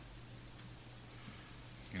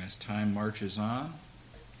And as time marches on,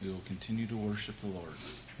 we will continue to worship the Lord.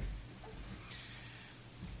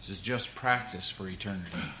 This is just practice for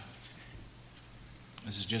eternity.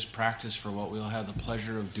 This is just practice for what we'll have the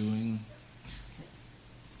pleasure of doing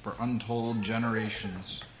for untold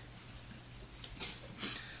generations.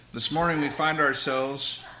 This morning we find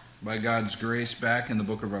ourselves, by God's grace, back in the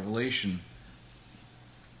book of Revelation.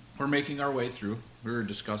 We're making our way through. We were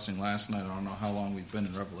discussing last night, I don't know how long we've been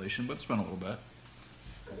in Revelation, but it's been a little bit.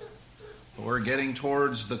 But we're getting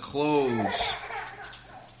towards the close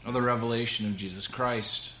of the revelation of Jesus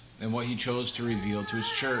Christ and what he chose to reveal to his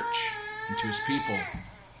church and to his people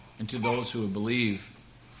and to those who would believe.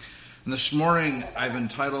 And this morning, I've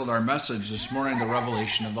entitled our message this morning, The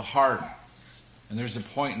Revelation of the Heart. And there's a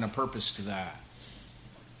point and a purpose to that.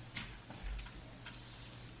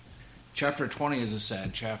 Chapter 20 is a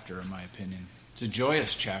sad chapter, in my opinion. It's a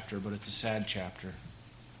joyous chapter, but it's a sad chapter.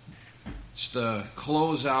 It's the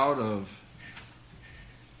closeout of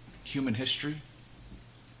human history.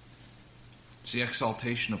 It's the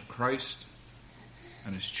exaltation of Christ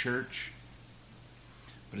and his church.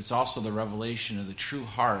 But it's also the revelation of the true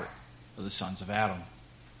heart of the sons of Adam.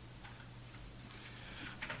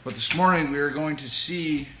 But this morning we are going to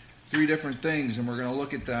see three different things, and we're going to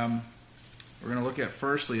look at them. We're going to look at,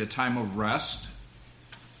 firstly, a time of rest.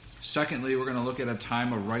 Secondly, we're going to look at a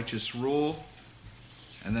time of righteous rule.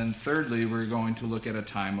 And then thirdly, we're going to look at a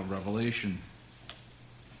time of revelation.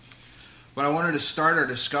 But I wanted to start our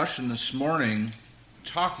discussion this morning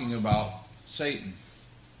talking about Satan.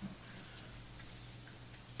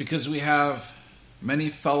 Because we have many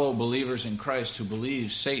fellow believers in Christ who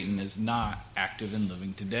believe Satan is not active and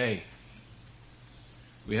living today.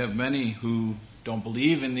 We have many who don't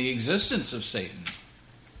believe in the existence of Satan.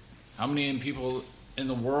 How many people in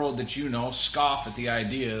the world that you know scoff at the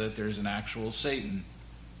idea that there's an actual Satan?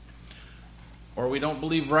 Or we don't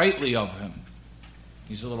believe rightly of him.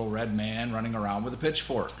 He's a little red man running around with a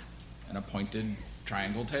pitchfork and a pointed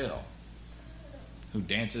triangle tail who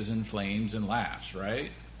dances in flames and laughs,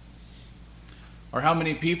 right? Or how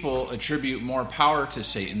many people attribute more power to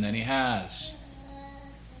Satan than he has?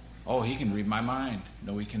 Oh, he can read my mind.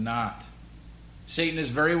 No, he cannot. Satan is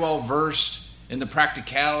very well versed in the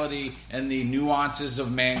practicality and the nuances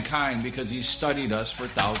of mankind because he's studied us for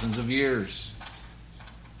thousands of years.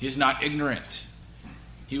 He is not ignorant.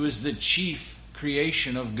 He was the chief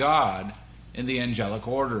creation of God in the angelic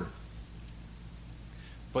order.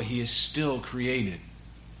 But he is still created.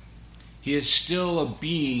 He is still a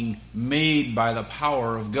being made by the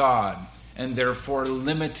power of God and therefore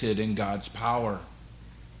limited in God's power.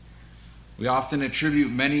 We often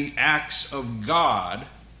attribute many acts of God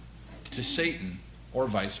to Satan or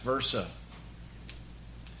vice versa.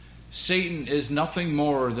 Satan is nothing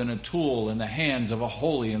more than a tool in the hands of a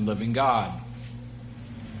holy and living God.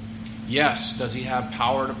 Yes, does he have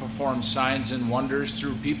power to perform signs and wonders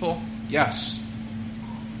through people? Yes.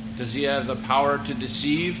 Does he have the power to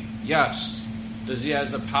deceive? Yes. Does he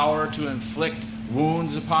have the power to inflict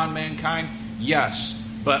wounds upon mankind? Yes.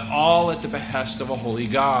 But all at the behest of a holy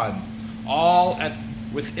God. All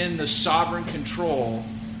within the sovereign control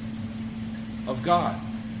of God.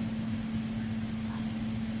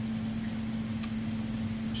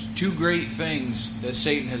 There's two great things that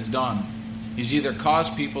Satan has done. He's either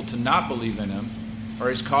caused people to not believe in him, or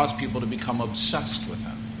he's caused people to become obsessed with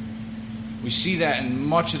him. We see that in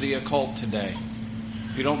much of the occult today.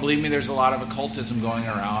 If you don't believe me, there's a lot of occultism going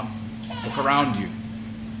around. Look around you.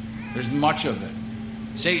 There's much of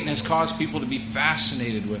it. Satan has caused people to be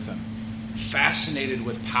fascinated with him, fascinated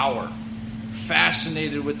with power,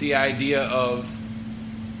 fascinated with the idea of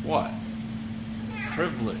what?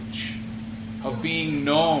 Privilege, of being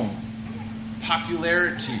known,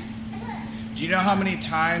 popularity. Do you know how many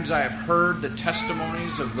times I have heard the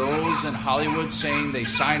testimonies of those in Hollywood saying they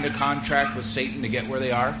signed a contract with Satan to get where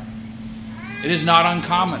they are? It is not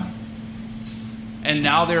uncommon. And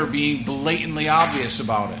now they're being blatantly obvious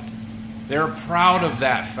about it. They're proud of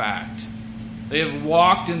that fact. They have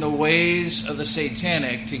walked in the ways of the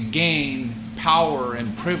satanic to gain power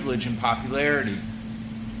and privilege and popularity.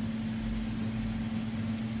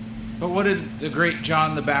 But what did the great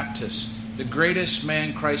John the Baptist, the greatest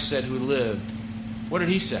man Christ said who lived, what did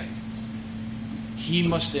he say? He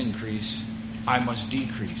must increase, I must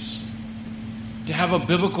decrease. To have a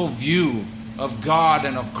biblical view of God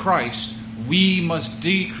and of Christ, we must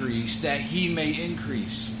decrease that he may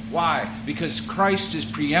increase. Why? Because Christ is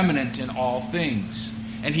preeminent in all things,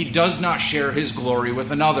 and he does not share his glory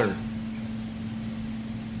with another.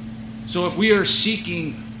 So if we are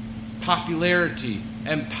seeking popularity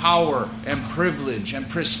and power and privilege and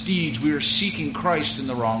prestige, we are seeking Christ in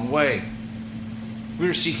the wrong way. We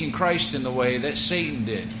are seeking Christ in the way that Satan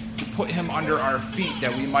did, to put him under our feet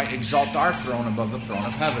that we might exalt our throne above the throne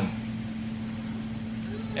of heaven.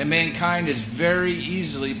 And mankind is very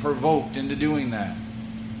easily provoked into doing that.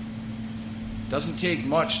 It doesn't take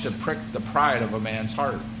much to prick the pride of a man's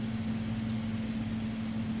heart.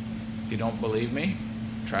 If you don't believe me,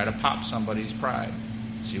 try to pop somebody's pride.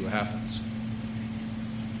 See what happens.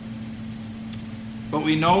 But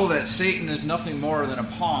we know that Satan is nothing more than a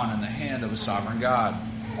pawn in the hand of a sovereign God.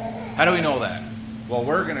 How do we know that? Well,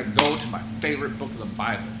 we're going to go to my favorite book of the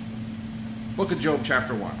Bible. Book of Job,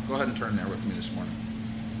 chapter 1. Go ahead and turn there with me this morning.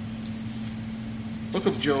 Book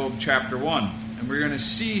of Job, chapter 1. And we're going to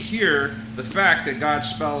see here the fact that God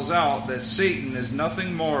spells out that Satan is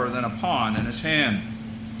nothing more than a pawn in his hand.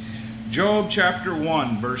 Job, chapter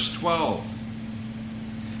 1, verse 12.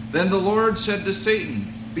 Then the Lord said to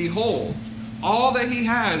Satan, Behold, all that he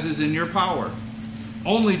has is in your power.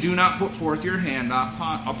 Only do not put forth your hand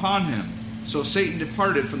upon him. So Satan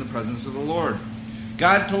departed from the presence of the Lord.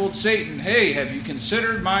 God told Satan, Hey, have you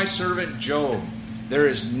considered my servant Job? There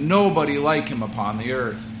is nobody like him upon the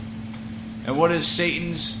earth. And what is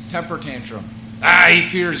Satan's temper tantrum? He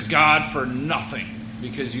fears God for nothing,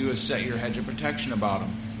 because you have set your hedge of protection about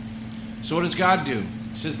him. So what does God do?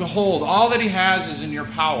 He says, Behold, all that he has is in your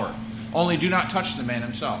power. Only do not touch the man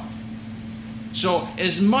himself. So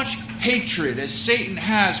as much hatred as Satan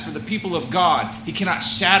has for the people of God, he cannot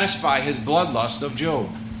satisfy his bloodlust of Job.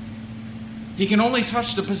 He can only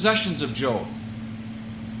touch the possessions of Job.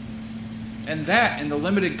 And that in the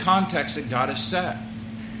limited context that God has set.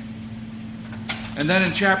 And then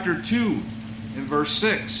in chapter 2, in verse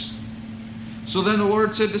 6, So then the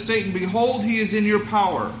Lord said to Satan, Behold, he is in your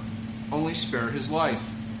power. Only spare his life.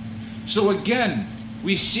 So again,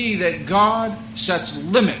 we see that God sets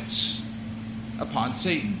limits upon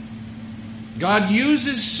Satan. God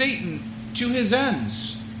uses Satan to his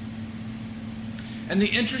ends. And the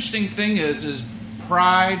interesting thing is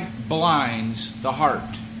pride blinds the heart.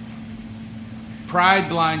 Pride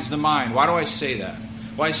blinds the mind. Why do I say that?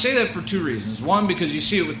 Well, I say that for two reasons. One, because you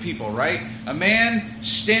see it with people, right? A man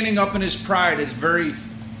standing up in his pride is very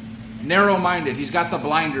narrow-minded. He's got the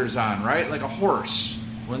blinders on, right? Like a horse.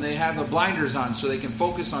 When they have the blinders on so they can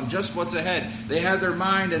focus on just what's ahead. They have their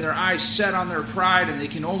mind and their eyes set on their pride, and they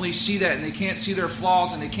can only see that, and they can't see their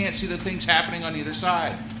flaws, and they can't see the things happening on either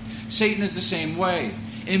side. Satan is the same way.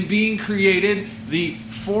 In being created the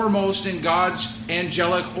foremost in God's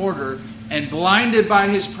angelic order, and blinded by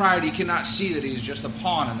his pride, he cannot see that he's just a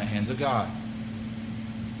pawn in the hands of God.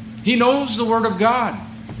 He knows the Word of God.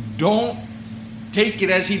 Don't take it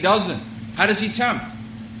as he doesn't. How does he tempt?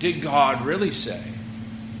 Did God really say?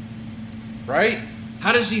 Right?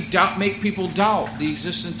 How does he make people doubt the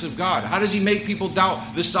existence of God? How does he make people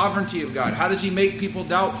doubt the sovereignty of God? How does he make people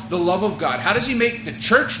doubt the love of God? How does he make the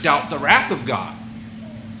church doubt the wrath of God?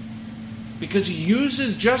 Because he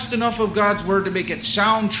uses just enough of God's word to make it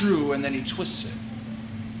sound true, and then he twists it.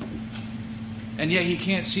 And yet he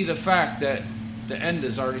can't see the fact that the end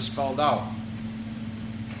is already spelled out.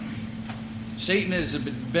 Satan has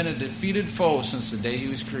been a defeated foe since the day he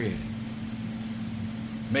was created.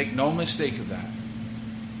 Make no mistake of that.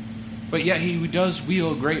 But yet he does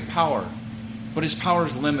wield great power. But his power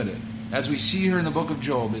is limited. As we see here in the book of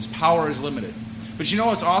Job, his power is limited. But you know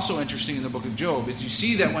what's also interesting in the book of Job is you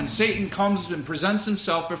see that when Satan comes and presents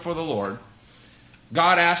himself before the Lord,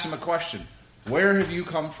 God asks him a question. Where have you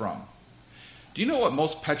come from? Do you know what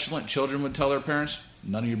most petulant children would tell their parents?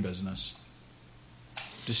 None of your business.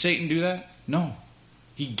 Does Satan do that? No.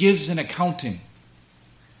 He gives an accounting.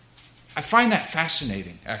 I find that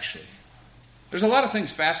fascinating, actually. There's a lot of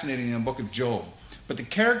things fascinating in the book of Job, but the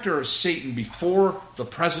character of Satan before the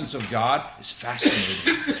presence of God is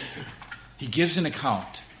fascinating. He gives an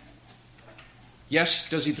account. Yes,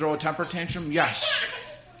 does he throw a temper tantrum? Yes,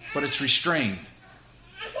 but it's restrained.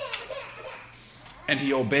 And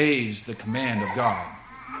he obeys the command of God.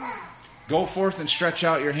 Go forth and stretch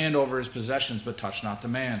out your hand over his possessions, but touch not the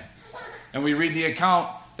man. And we read the account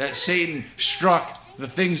that Satan struck the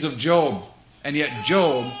things of Job, and yet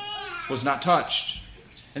Job was not touched.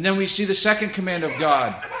 And then we see the second command of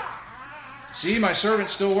God. See, my servant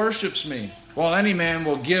still worships me. Well, any man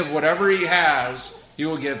will give whatever he has. He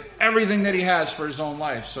will give everything that he has for his own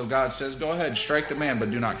life. So God says, go ahead, strike the man, but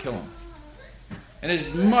do not kill him. And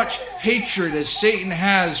as much hatred as Satan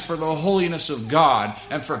has for the holiness of God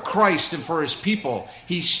and for Christ and for his people,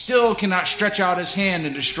 he still cannot stretch out his hand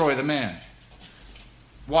and destroy the man.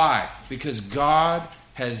 Why? Because God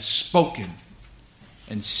has spoken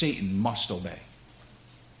and Satan must obey.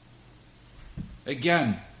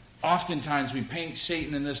 Again, oftentimes we paint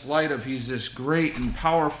Satan in this light of he's this great and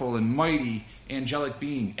powerful and mighty angelic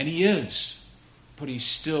being, and he is, but he's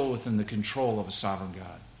still within the control of a sovereign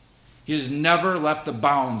God. He has never left the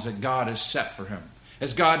bounds that God has set for him.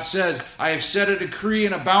 As God says, I have set a decree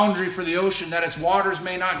and a boundary for the ocean that its waters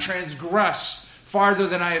may not transgress farther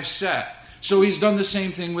than I have set. So he's done the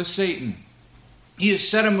same thing with Satan. He has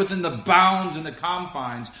set him within the bounds and the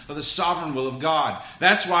confines of the sovereign will of God.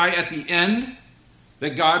 That's why at the end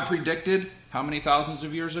that God predicted, how many thousands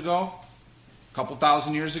of years ago? A couple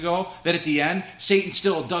thousand years ago, that at the end, Satan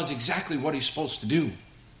still does exactly what he's supposed to do.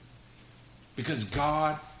 Because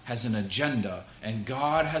God has an agenda, and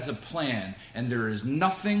God has a plan, and there is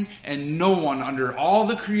nothing and no one under all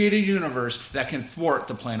the created universe that can thwart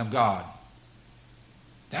the plan of God.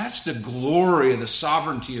 That's the glory of the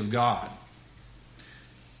sovereignty of God.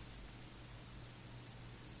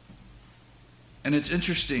 And it's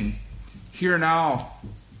interesting, here now,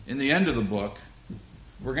 in the end of the book,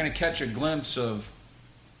 we're going to catch a glimpse of,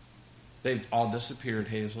 they've all disappeared,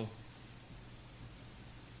 Hazel.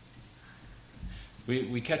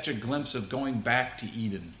 We catch a glimpse of going back to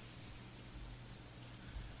Eden.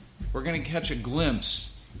 We're going to catch a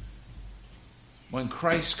glimpse when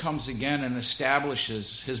Christ comes again and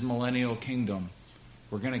establishes his millennial kingdom.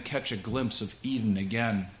 We're going to catch a glimpse of Eden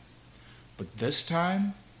again. But this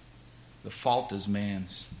time, the fault is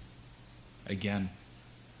man's. Again.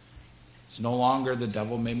 It's no longer the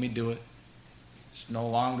devil made me do it. It's no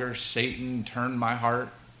longer Satan turned my heart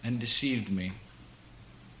and deceived me.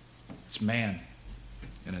 It's man.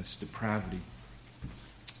 And its depravity.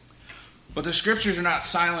 But the scriptures are not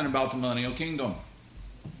silent about the millennial kingdom.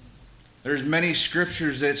 There's many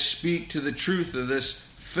scriptures that speak to the truth of this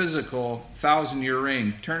physical 1,000-year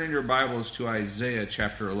reign. Turn in your Bibles to Isaiah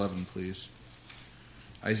chapter 11, please.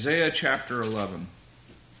 Isaiah chapter 11.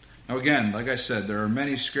 Now again, like I said, there are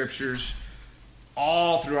many scriptures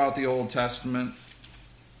all throughout the Old Testament.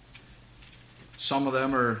 Some of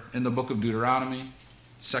them are in the book of Deuteronomy,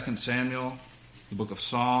 2 Samuel, the book of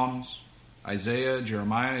Psalms, Isaiah,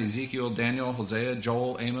 Jeremiah, Ezekiel, Daniel, Hosea,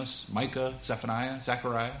 Joel, Amos, Micah, Zephaniah,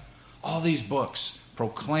 Zechariah. All these books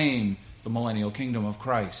proclaim the millennial kingdom of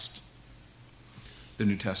Christ. The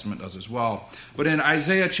New Testament does as well. But in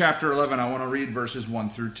Isaiah chapter 11, I want to read verses 1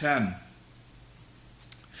 through 10.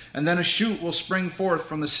 And then a shoot will spring forth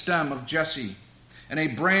from the stem of Jesse, and a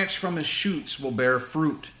branch from his shoots will bear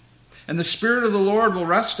fruit. And the Spirit of the Lord will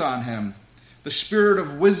rest on him, the Spirit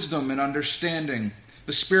of wisdom and understanding,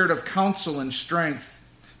 the Spirit of counsel and strength,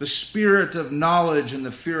 the Spirit of knowledge and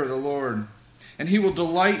the fear of the Lord. And he will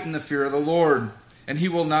delight in the fear of the Lord, and he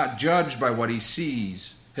will not judge by what he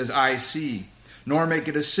sees, his eyes see, nor make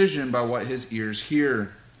a decision by what his ears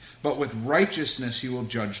hear. But with righteousness he will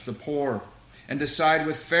judge the poor, and decide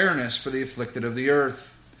with fairness for the afflicted of the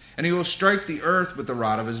earth. And he will strike the earth with the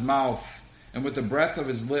rod of his mouth, and with the breath of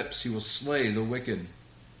his lips he will slay the wicked.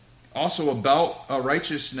 Also a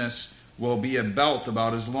righteousness will be a belt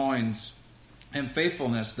about his loins, and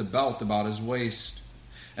faithfulness the belt about his waist.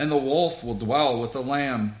 And the wolf will dwell with the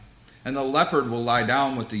lamb, and the leopard will lie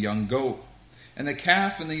down with the young goat, and the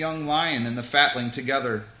calf and the young lion and the fatling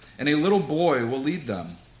together, and a little boy will lead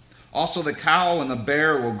them. Also the cow and the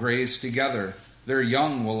bear will graze together, their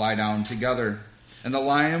young will lie down together, and the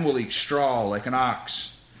lion will eat straw like an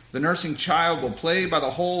ox. The nursing child will play by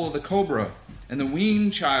the hole of the cobra, and the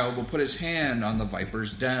weaned child will put his hand on the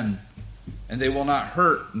viper's den. And they will not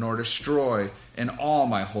hurt nor destroy in all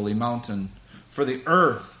my holy mountain, for the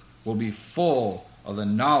earth will be full of the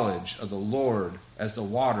knowledge of the Lord as the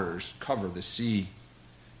waters cover the sea.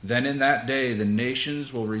 Then in that day the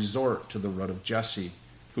nations will resort to the root of Jesse,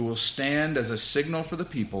 who will stand as a signal for the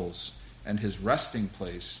peoples, and his resting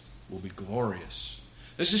place will be glorious.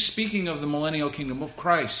 This is speaking of the millennial kingdom of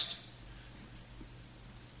Christ.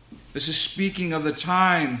 This is speaking of the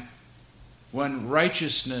time when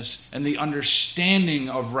righteousness and the understanding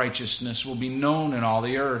of righteousness will be known in all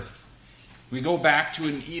the earth. We go back to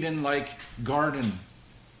an Eden-like garden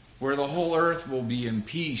where the whole earth will be in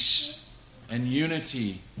peace and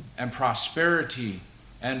unity and prosperity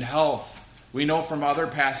and health. We know from other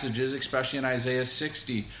passages, especially in Isaiah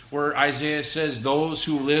 60, where Isaiah says those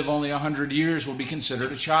who live only 100 years will be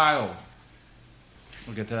considered a child.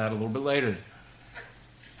 We'll get to that a little bit later.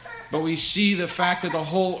 But we see the fact that the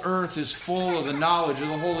whole earth is full of the knowledge of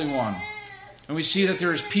the Holy One. And we see that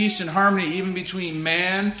there is peace and harmony even between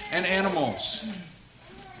man and animals.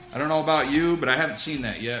 I don't know about you, but I haven't seen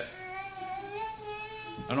that yet.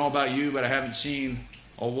 I don't know about you, but I haven't seen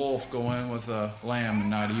a wolf go in with a lamb and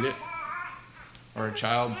not eat it. Or a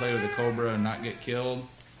child play with a cobra and not get killed.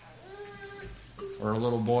 Or a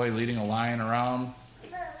little boy leading a lion around.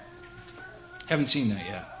 Haven't seen that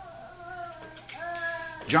yet.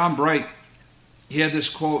 John Bright he had this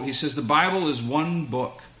quote. He says, "The Bible is one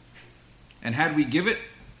book, and had we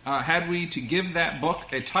to give that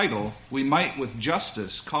book a title, we might with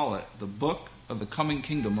justice call it the book of the coming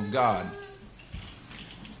kingdom of God."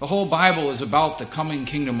 The whole Bible is about the coming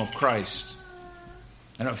kingdom of Christ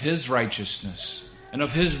and of His righteousness and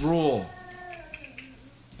of His rule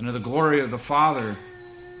and of the glory of the Father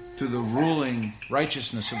through the ruling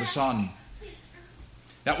righteousness of the Son.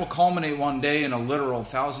 That will culminate one day in a literal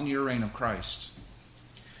 1,000-year reign of Christ.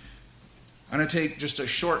 I'm going to take just a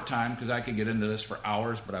short time because I could get into this for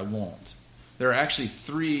hours, but I won't. There are actually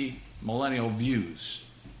 3 millennial views,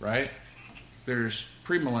 right? There's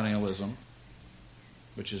premillennialism,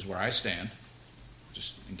 which is where I stand,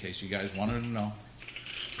 just in case you guys wanted to know.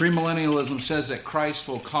 Premillennialism says that Christ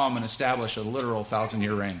will come and establish a literal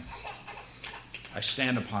 1,000-year reign. I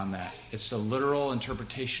stand upon that. It's a literal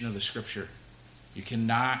interpretation of the Scripture. You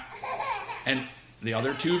cannot, and the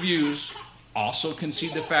other 2 views also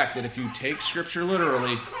concede the fact that if you take Scripture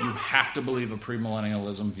literally, you have to believe a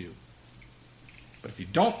premillennialism view. But if you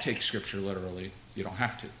don't take Scripture literally, you don't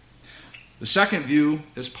have to. The second view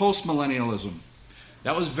is postmillennialism.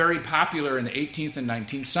 That was very popular in the 18th and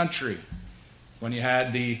 19th century when you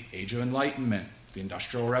had the Age of Enlightenment, the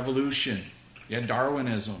Industrial Revolution, you had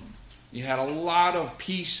Darwinism, you had a lot of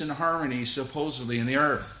peace and harmony supposedly in the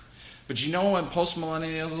earth. But you know when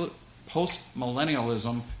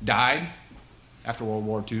postmillennialism died after World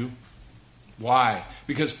War II? Why?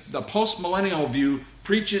 Because the postmillennial view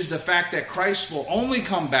preaches the fact that Christ will only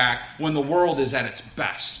come back when the world is at its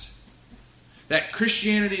best. That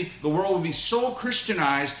Christianity, the world will be so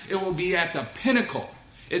Christianized, it will be at the pinnacle.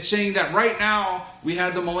 It's saying that right now we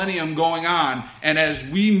have the millennium going on, and as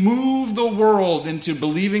we move the world into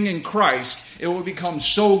believing in Christ, it will become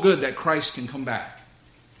so good that Christ can come back.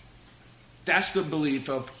 That's the belief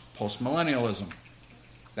of postmillennialism.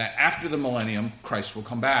 That after the millennium, Christ will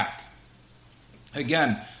come back.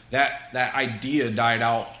 Again, that idea died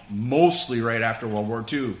out mostly right after World War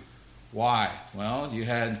II. Why? Well, you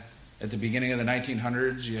had, at the beginning of the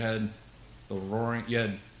 1900s, you had World War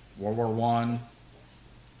I,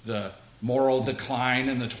 the moral decline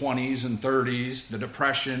in the 20s and 30s, the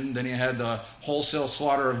Depression, then you had the wholesale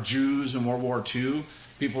slaughter of Jews in World War II.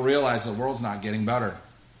 People realized the world's not getting better.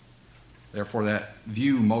 Therefore, that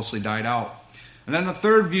view mostly died out. And then the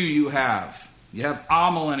third view you have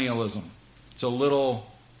amillennialism. It's a little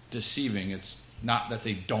deceiving. It's not that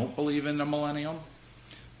they don't believe in the millennium,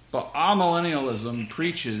 but amillennialism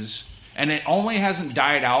preaches, and it only hasn't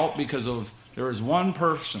died out because of there was one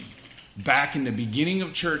person back in the beginning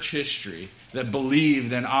of church history that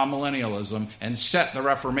believed in amillennialism and set the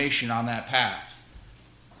Reformation on that path.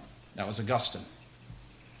 That was Augustine.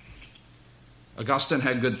 Augustine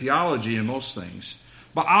had good theology in most things.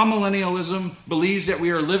 But amillennialism believes that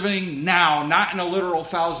we are living now, not in a literal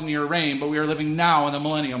 1,000-year reign, but we are living now in the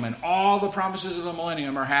millennium, and all the promises of the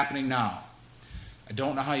millennium are happening now. I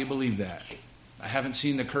don't know how you believe that. I haven't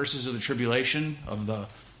seen the curses of the tribulation, of the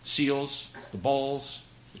seals, the bowls,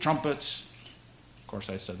 the trumpets. Of course,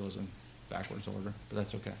 I said those in backwards order, but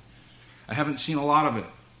that's okay. I haven't seen a lot of it.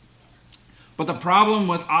 But the problem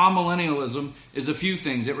with amillennialism is a few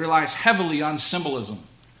things. It relies heavily on symbolism.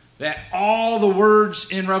 That all the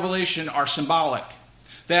words in Revelation are symbolic.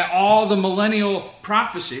 That all the millennial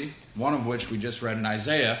prophecy, one of which we just read in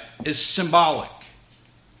Isaiah, is symbolic.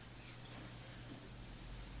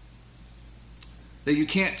 That you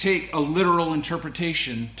can't take a literal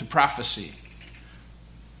interpretation to prophecy.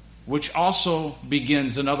 Which also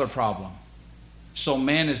begins another problem. So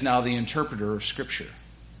man is now the interpreter of Scripture.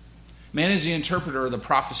 Man is the interpreter of the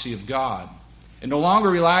prophecy of God. It no longer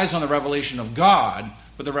relies on the revelation of God,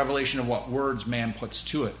 but the revelation of what words man puts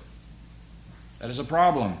to it. That is a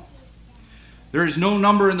problem. There is no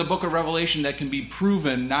number in the book of Revelation that can be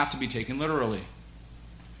proven not to be taken literally.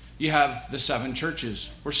 You have the 7 churches,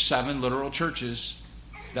 or 7 literal churches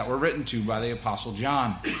that were written to by the Apostle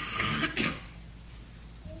John.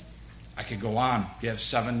 I could go on. You have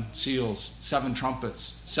 7 seals, 7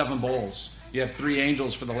 trumpets, 7 bowls. You have 3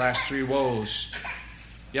 angels for the last 3 woes.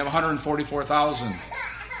 You have 144,000.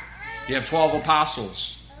 You have 12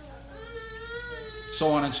 apostles. So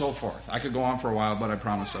on and so forth. I could go on for a while, but I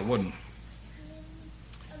promised I wouldn't.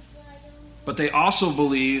 But they also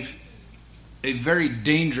believe a very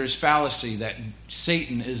dangerous fallacy that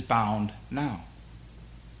Satan is bound now.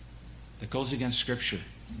 That goes against Scripture.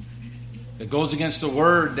 That goes against the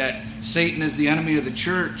Word, that Satan is the enemy of the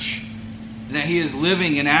church, and that he is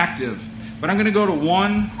living and active. But I'm going to go to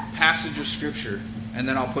one passage of Scripture, and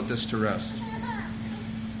then I'll put this to rest.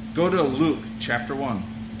 Go to Luke chapter 1.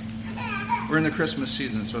 We're in the Christmas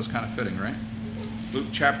season, so it's kind of fitting, right? Luke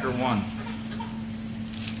chapter 1.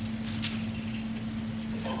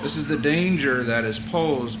 This is the danger that is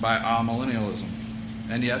posed by amillennialism.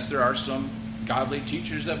 And yes, there are some godly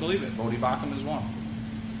teachers that believe it. Bodhi Bacham is one.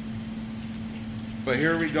 But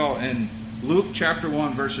here we go. In Luke chapter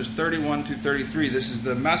 1, verses 31 through 33, this is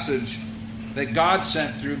the message that God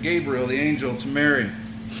sent through Gabriel, the angel, to Mary.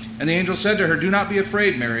 And the angel said to her, "Do not be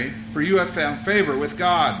afraid, Mary, for you have found favor with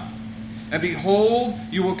God. And behold,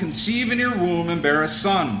 you will conceive in your womb and bear a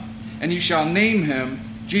son, and you shall name him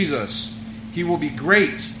Jesus. He will be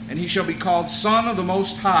great, and he shall be called Son of the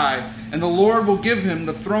Most High, and the Lord will give him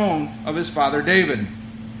the throne of his father David.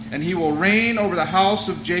 And he will reign over the house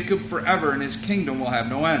of Jacob forever, and his kingdom will have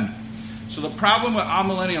no end." So the problem with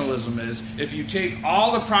amillennialism is if you take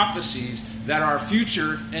all the prophecies that are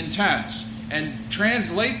future intense and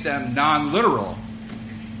translate them non-literal.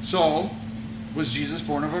 So, was Jesus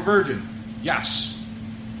born of a virgin? Yes.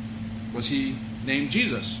 Was he named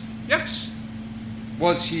Jesus? Yes.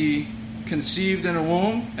 Was he conceived in a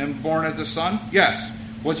womb and born as a son? Yes.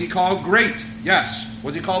 Was he called great? Yes.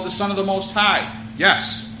 Was he called the Son of the Most High?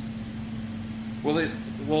 Yes.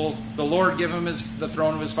 Will the Lord give him the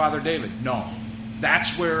throne of his father David? No.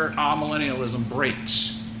 That's where amillennialism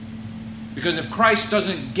breaks. Because if Christ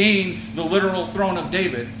doesn't gain the literal throne of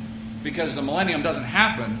David, because the millennium doesn't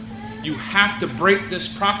happen, you have to break this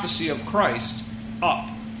prophecy of Christ up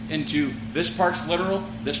into this part's literal,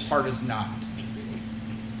 this part is not.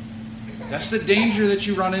 That's the danger that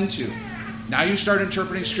you run into. Now you start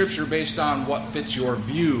interpreting Scripture based on what fits your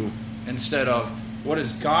view instead of what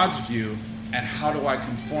is God's view and how do I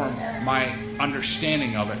conform my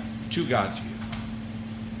understanding of it to God's view.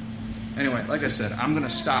 Anyway, like I said, I'm going to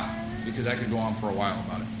stop because I could go on for a while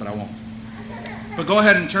about it, but I won't. But go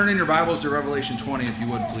ahead and turn in your Bibles to Revelation 20 if you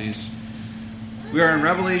would, please. We are in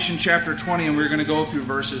Revelation chapter 20, and we're going to go through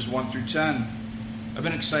verses 1 through 10. I've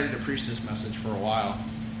been excited to preach this message for a while.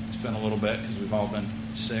 It's been a little bit because we've all been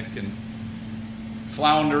sick and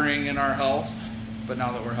floundering in our health. But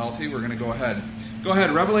now that we're healthy, we're going to go ahead. Go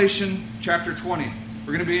ahead, Revelation chapter 20.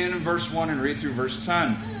 We're going to be in verse 1 and read through verse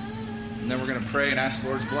 10. And then we're going to pray and ask the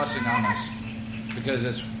Lord's blessing on us. Because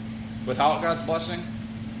it's without God's blessing,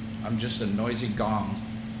 I'm just a noisy gong.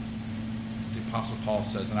 The Apostle Paul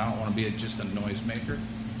says, and I don't want to be just a noisemaker.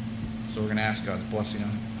 So we're going to ask God's blessing on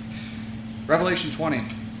it. Revelation 20.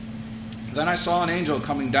 Then I saw an angel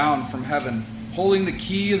coming down from heaven, holding the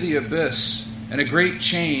key of the abyss and a great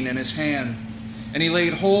chain in his hand. And he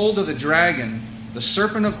laid hold of the dragon, the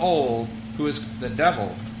serpent of old, who is the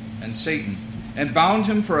devil and Satan, and bound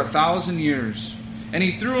him for 1,000 years. And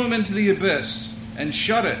he threw him into the abyss, and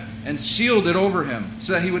shut it, and sealed it over him,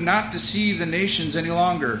 so that he would not deceive the nations any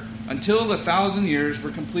longer, until the 1,000 years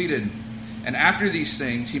were completed. And after these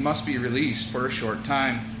things he must be released for a short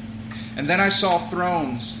time. And then I saw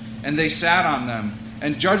thrones, and they sat on them,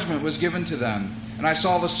 and judgment was given to them. And I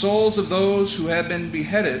saw the souls of those who had been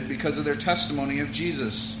beheaded because of their testimony of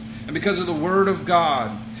Jesus, and because of the word of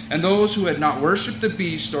God, and those who had not worshipped the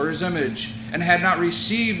beast or his image, and had not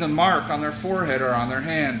received the mark on their forehead or on their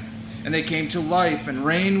hand. And they came to life and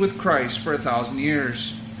reigned with Christ for 1,000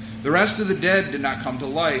 years. The rest of the dead did not come to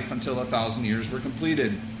life until 1,000 years were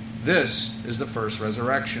completed. This is the first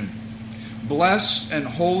resurrection. Blessed and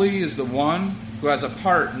holy is the one who has a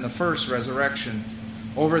part in the first resurrection.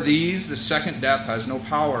 Over these the second death has no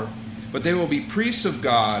power, but they will be priests of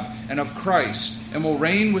God and of Christ, and will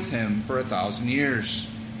reign with him for 1,000 years.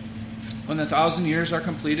 When the 1,000 years are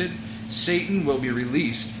completed, Satan will be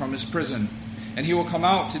released from his prison, and he will come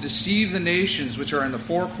out to deceive the nations which are in the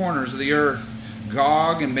four corners of the earth,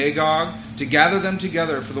 Gog and Magog, to gather them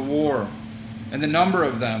together for the war. And the number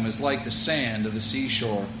of them is like the sand of the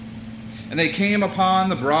seashore. And they came upon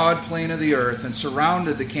the broad plain of the earth, and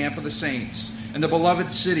surrounded the camp of the saints, and the beloved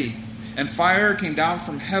city. And fire came down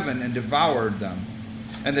from heaven and devoured them.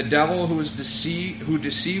 And the devil who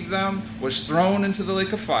deceived them was thrown into the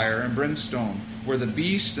lake of fire and brimstone, where the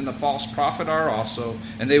beast and the false prophet are also,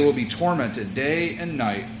 and they will be tormented day and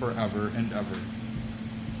night forever and ever.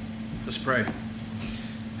 Let's pray.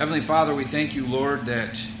 Heavenly Father, we thank you, Lord,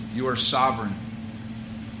 that you are sovereign.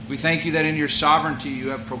 We thank you that in your sovereignty you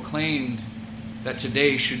have proclaimed that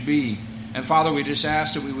today should be. And Father, we just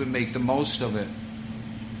ask that we would make the most of it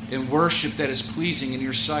in worship that is pleasing in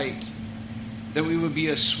your sight, that we would be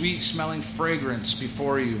a sweet-smelling fragrance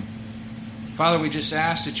before you. Father, we just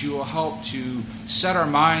ask that you will help to set our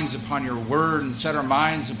minds upon your word and set our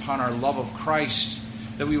minds upon our love of Christ,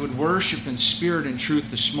 that we would worship in spirit and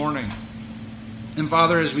truth this morning. And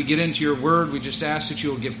Father, as we get into your word, we just ask that you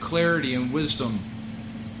will give clarity and wisdom,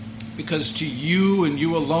 because to you and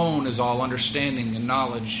you alone is all understanding and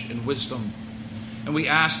knowledge and wisdom. And we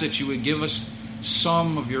ask that you would give us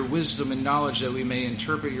some of your wisdom and knowledge that we may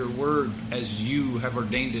interpret your word as you have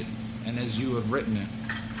ordained it and as you have written it.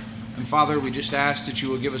 And Father, we just ask that you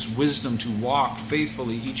will give us wisdom to walk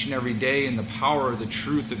faithfully each and every day in the power of the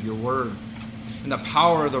truth of your word, in the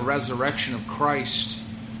power of the resurrection of Christ,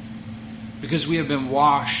 because we have been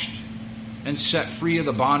washed and set free of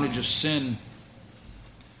the bondage of sin,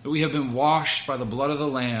 that we have been washed by the blood of the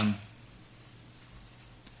Lamb.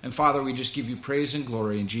 And Father, we just give you praise and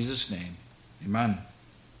glory in Jesus' name. Amen.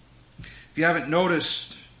 If you haven't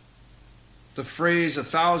noticed, the phrase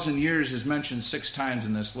 1,000 years is mentioned 6 times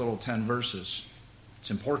in this little 10 verses.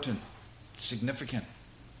 It's important. It's significant.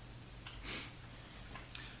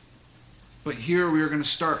 But here we are going to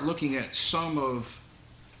start looking at some of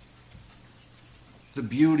the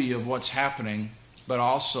beauty of what's happening, but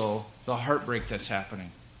also the heartbreak that's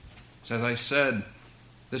happening. So as I said,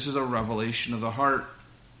 this is a revelation of the heart.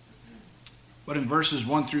 But in verses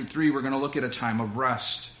 1 through 3, we're going to look at a time of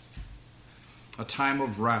rest. A time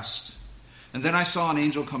of rest. And then I saw an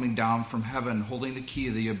angel coming down from heaven, holding the key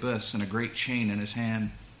of the abyss and a great chain in his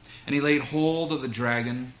hand. And he laid hold of the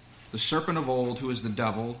dragon, the serpent of old, who is the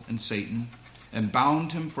devil and Satan, and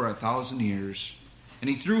bound him for 1,000 years. And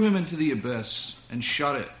he threw him into the abyss, and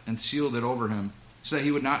shut it, and sealed it over him, so that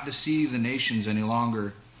he would not deceive the nations any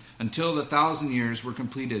longer, until the 1,000 years were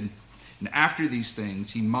completed. And after these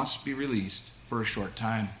things, he must be released for a short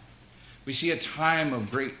time. We see a time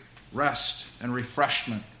of great rest and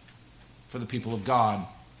refreshment for the people of God.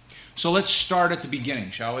 So let's start at the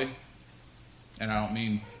beginning, shall we? And I don't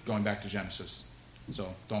mean going back to Genesis.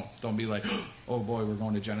 So don't be like, oh boy, we're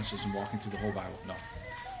going to Genesis and walking through the whole Bible. No.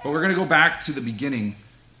 But we're going to go back to the beginning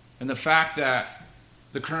and the fact that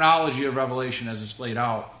the chronology of Revelation as it's laid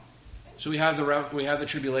out. So we have the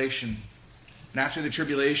tribulation. And after the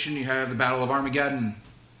tribulation, you have the Battle of Armageddon.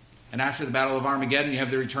 And after the Battle of Armageddon, you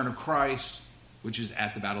have the return of Christ, which is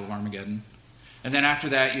at the Battle of Armageddon. And then after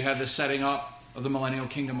that, you have the setting up of the millennial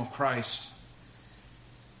kingdom of Christ.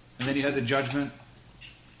 And then you have the judgment.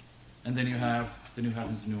 And then you have the new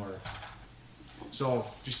heavens and new earth. So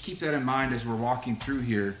just keep that in mind as we're walking through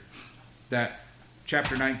here, that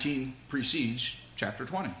chapter 19 precedes chapter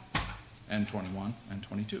 20 and 21 and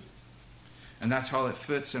 22. And that's how it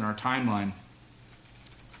fits in our timeline.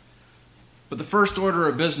 But the first order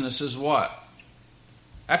of business is what?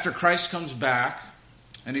 After Christ comes back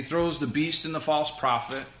and he throws the beast and the false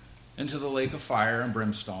prophet into the lake of fire and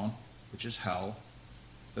brimstone, which is hell.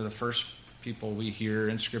 They're the first people we hear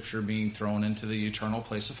in Scripture being thrown into the eternal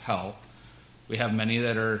place of hell. We have many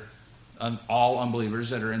that are all unbelievers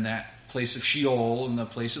that are in that place of Sheol, in the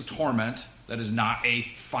place of torment. That is not a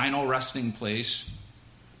final resting place.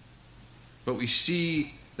 But we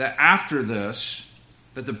see that after this,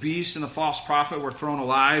 that the beast and the false prophet were thrown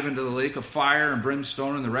alive into the lake of fire and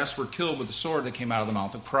brimstone, and the rest were killed with the sword that came out of the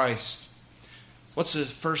mouth of Christ. What's the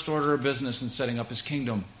first order of business in setting up his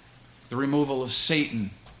kingdom? The removal of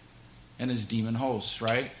Satan and his demon hosts,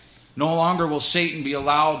 right? No longer will Satan be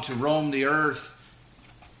allowed to roam the earth.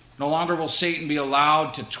 No longer will Satan be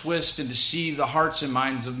allowed to twist and deceive the hearts and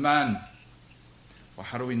minds of men. Well,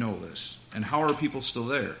 how do we know this? And how are people still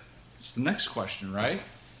there? It's the next question, right?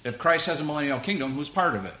 If Christ has a millennial kingdom, who's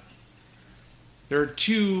part of it? There are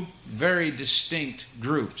 2 very distinct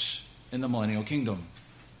groups in the millennial kingdom.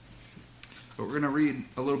 But we're going to read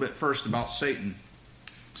a little bit first about Satan.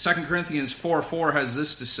 2 Corinthians 4:4 has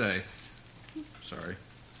this to say. Sorry.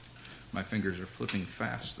 My fingers are flipping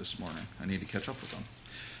fast this morning. I need to catch up with them.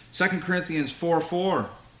 2 Corinthians 4:4.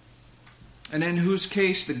 And in whose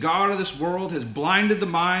case the God of this world has blinded the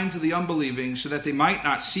minds of the unbelieving, so that they might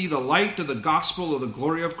not see the light of the gospel of the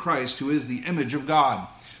glory of Christ, who is the image of God.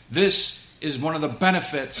 This is one of the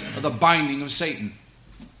benefits of the binding of Satan.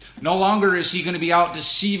 No longer is he going to be out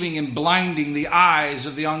deceiving and blinding the eyes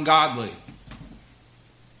of the ungodly.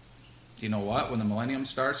 Do you know what? When the millennium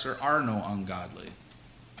starts, there are no ungodly.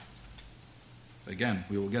 Again,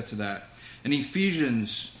 we will get to that. In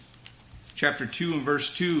Ephesians chapter 2 and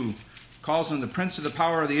verse 2, calls him the prince of the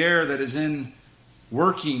power of the air, that is in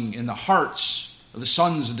working in the hearts of the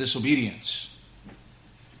sons of disobedience.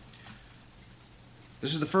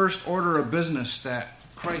 This is the first order of business, that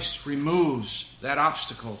Christ removes that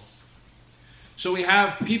obstacle. So we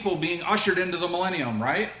have people being ushered into the millennium,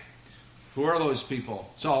 right? Who are those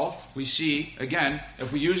people? So we see, again,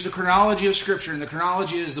 if we use the chronology of Scripture, and the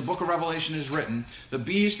chronology is the book of Revelation is written, the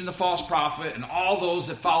beast and the false prophet and all those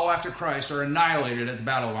that follow after Christ are annihilated at the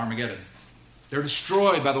Battle of Armageddon. They're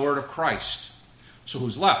destroyed by the word of Christ. So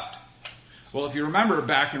who's left? Well, if you remember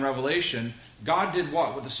back in Revelation, God did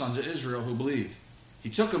what with the sons of Israel who believed? He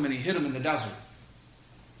took them and he hid them in the desert.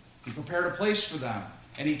 He prepared a place for them.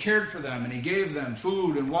 and he cared for them, and he gave them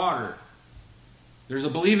food and water. There's a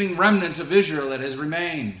believing remnant of Israel that has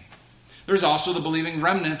remained. There's also the believing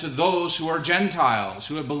remnant of those who are Gentiles,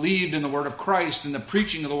 who have believed in the word of Christ and the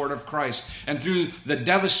preaching of the word of Christ, and through the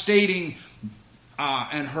devastating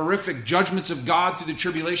and horrific judgments of God through the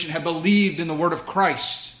tribulation have believed in the word of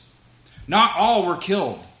Christ. Not all were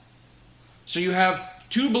killed. So you have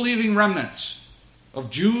two believing remnants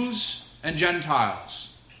of Jews and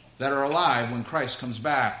Gentiles that are alive when Christ comes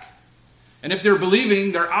back. And if they're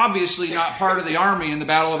believing, they're obviously not part of the army in the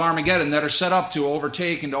Battle of Armageddon that are set up to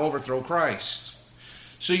overtake and to overthrow Christ.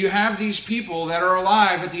 So you have these people that are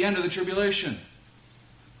alive at the end of the tribulation.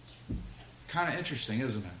 Kind of interesting,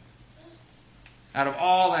 isn't it? Out of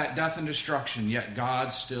all that death and destruction, yet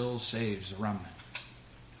God still saves the remnant.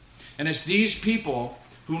 And it's these people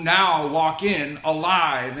who now walk in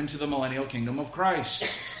alive into the millennial kingdom of Christ.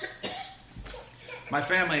 My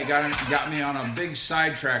family got me on a big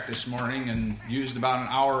sidetrack this morning and used about an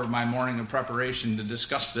hour of my morning in preparation to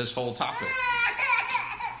discuss this whole topic.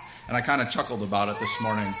 And I kind of chuckled about it this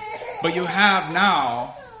morning. But you have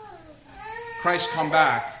now Christ come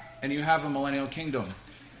back, and you have a millennial kingdom.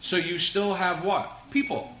 So you still have what?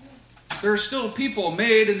 People. There are still people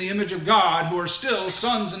made in the image of God who are still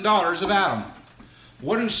sons and daughters of Adam.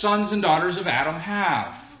 What do sons and daughters of Adam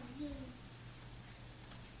have?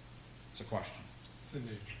 It's a question. Sin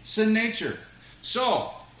nature. Sin nature.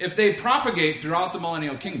 So, if they propagate throughout the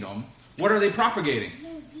millennial kingdom, what are they propagating?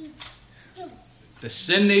 The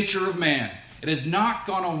sin nature of man. It has not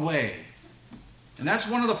gone away. And that's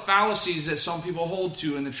one of the fallacies that some people hold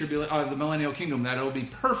to in the millennial kingdom, that it will be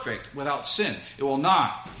perfect without sin. It will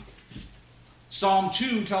not. Psalm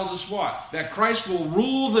 2 tells us what? That Christ will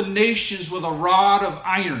rule the nations with a rod of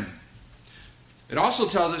iron. It also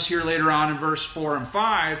tells us here later on in verse 4 and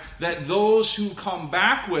 5 that those who come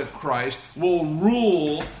back with Christ will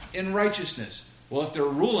rule in righteousness. Well, if they're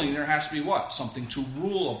ruling, there has to be what? Something to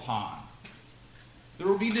rule upon. There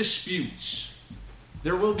will be disputes.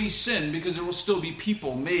 There will be sin because there will still be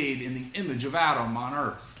people made in the image of Adam on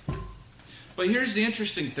earth. But here's the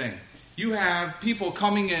interesting thing. You have people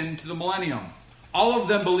coming into the millennium. All of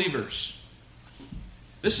them believers.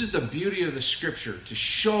 This is the beauty of the Scripture, to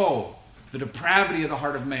show the depravity of the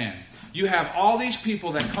heart of man. You have all these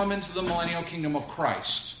people that come into the millennial kingdom of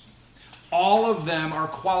Christ. All of them are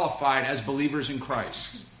qualified as believers in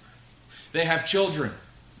Christ. They have children.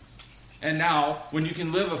 And now, when you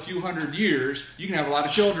can live a few hundred years, you can have a lot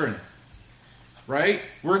of children. Right?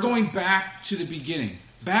 We're going back to the beginning.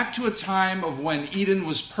 Back to a time of when Eden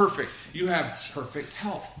was perfect. You have perfect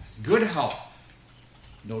health. Good health.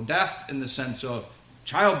 No death in the sense of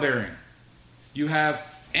childbearing. You have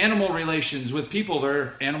animal relations with people.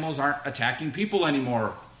 Their animals aren't attacking people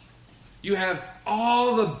anymore. You have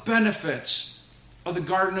all the benefits of the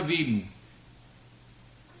Garden of Eden.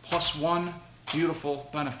 Plus one beautiful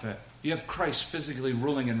benefit. You have Christ physically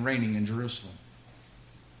ruling and reigning in Jerusalem.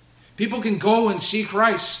 People can go and see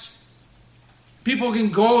Christ. People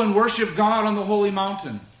can go and worship God on the holy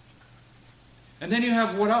mountain. And then you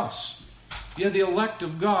have what else? You have the elect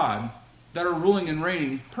of God that are ruling and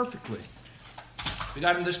reigning perfectly. We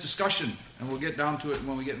got in this discussion, and we'll get down to it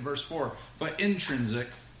when we get in verse 4. But intrinsic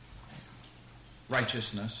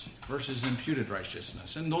righteousness versus imputed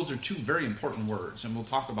righteousness. And those are two very important words, and we'll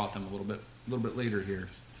talk about them a little bit later here.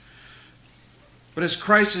 But as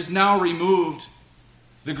Christ has now removed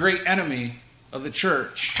the great enemy of the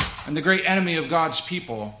church and the great enemy of God's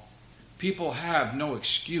people, people have no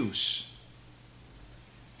excuse.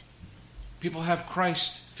 People have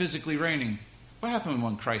Christ physically reigning. What happened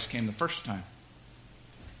when Christ came the first time?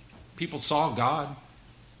 People saw God.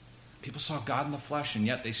 People saw God in the flesh, and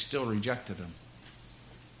yet they still rejected Him.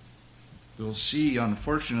 We'll see,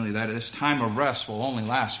 unfortunately, that this time of rest will only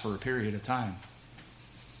last for a period of time.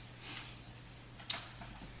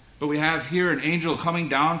 But we have here an angel coming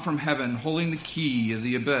down from heaven, holding the key of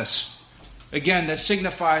the abyss. Again, that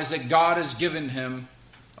signifies that God has given him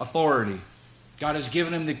authority. God has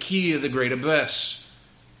given him the key of the great abyss.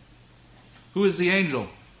 Who is the angel?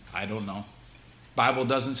 I don't know. Bible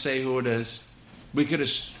doesn't say who it is. We could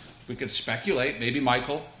speculate, maybe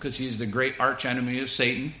Michael, because he's the great arch enemy of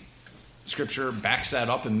Satan. Scripture backs that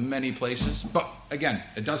up in many places. But again,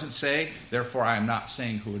 it doesn't say, therefore I am not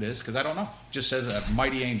saying who it is, because I don't know. It just says a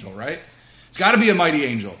mighty angel, right? It's got to be a mighty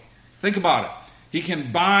angel. Think about it. He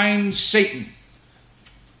can bind Satan,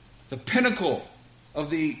 the pinnacle of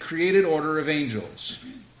the created order of angels,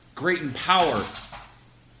 great in power.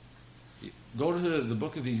 Go to the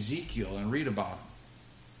book of Ezekiel and read about him.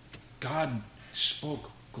 God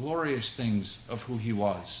spoke glorious things of who he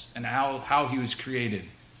was and how he was created.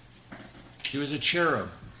 He was a cherub,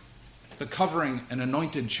 the covering and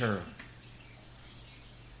anointed cherub.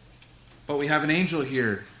 But we have an angel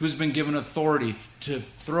here who's been given authority to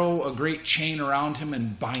throw a great chain around him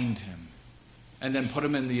and bind him, and then put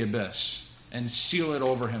him in the abyss and seal it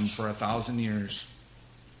over him for 1,000 years.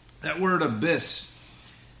 That word abyss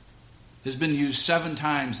has been used 7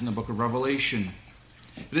 times in the book of Revelation.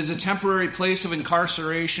 It is a temporary place of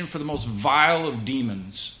incarceration for the most vile of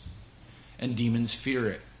demons, and demons fear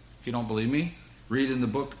it. If you don't believe me, read in the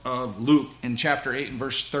book of Luke in chapter 8 and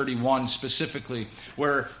verse 31 specifically,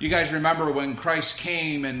 where you guys remember when Christ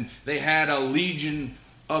came and they had a legion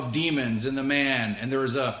of demons in the man, and there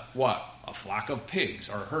was a flock of pigs,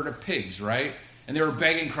 or a herd of pigs, right? And they were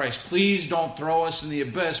begging Christ, please don't throw us in the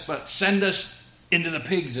abyss, but send us into the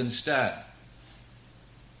pigs instead.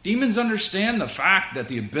 Demons understand the fact that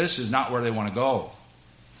the abyss is not where they want to go.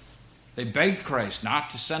 They begged Christ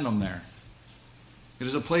not to send them there. It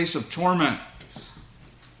is a place of torment.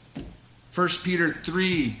 1 Peter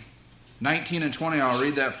 3, 19 and 20, I'll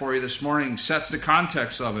read that for you this morning, sets the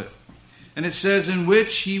context of it. And it says, in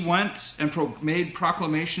which he went and made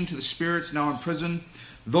proclamation to the spirits now in prison,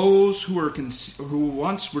 those who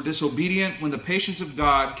once were disobedient, when the patience of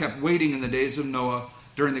God kept waiting in the days of Noah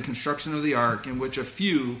during the construction of the ark, in which a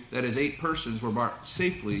few, that is 8 persons, were brought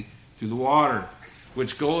safely through the water,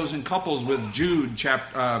 which goes in couples with Jude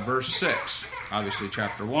verse 6, obviously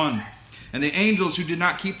chapter 1. And the angels who did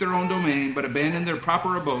not keep their own domain, but abandoned their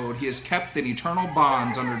proper abode, he has kept in eternal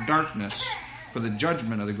bonds under darkness for the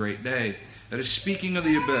judgment of the great day. That is speaking of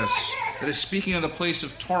the abyss. That is speaking of the place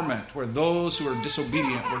of torment where those who are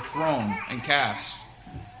disobedient were thrown and cast.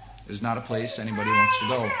 It is not a place anybody wants to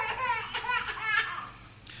go.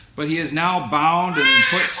 But he is now bound and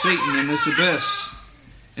put Satan in this abyss.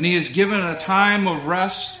 And he has given a time of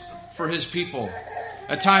rest for his people.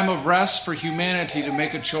 A time of rest for humanity to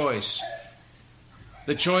make a choice.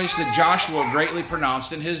 The choice that Joshua greatly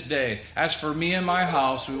pronounced in his day. As for me and my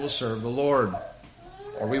house, we will serve the Lord.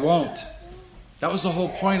 Or we won't. That was the whole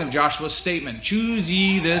point of Joshua's statement. Choose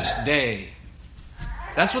ye this day.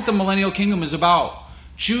 That's what the millennial kingdom is about.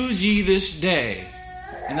 Choose ye this day,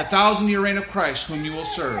 in the 1,000-year reign of Christ, whom you will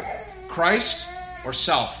serve. Christ or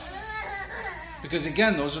self. Because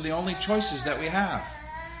again, those are the only choices that we have.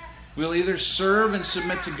 We'll either serve and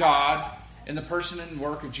submit to God in the person and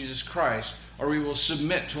work of Jesus Christ, or we will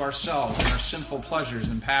submit to ourselves and our sinful pleasures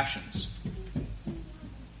and passions.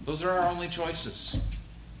 Those are our only choices.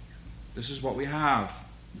 This is what we have.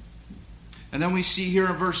 And then we see here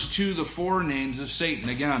in verse 2 the 4 names of Satan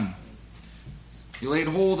again. He laid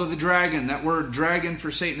hold of the dragon. That word dragon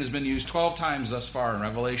for Satan has been used 12 times thus far in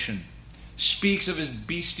Revelation. Speaks of his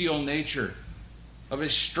bestial nature, of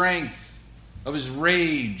his strength, of his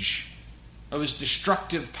rage, of his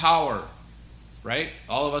destructive power. Right?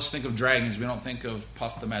 All of us think of dragons. We don't think of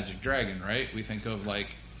Puff the Magic Dragon, right? We think of like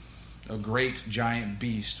a great giant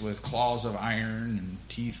beast with claws of iron and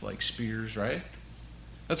teeth like spears, right?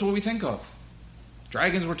 That's what we think of.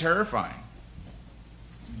 Dragons were terrifying.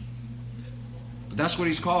 But that's what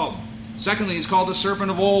he's called. Secondly, he's called the serpent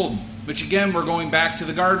of old, which again, we're going back to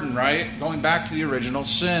the garden, right? Going back to the original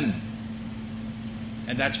sin.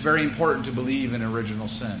 And that's very important to believe in original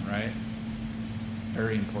sin, right?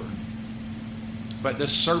 Very important. But the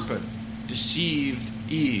serpent deceived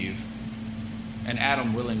Eve, and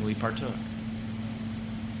Adam willingly partook.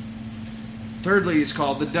 Thirdly, he's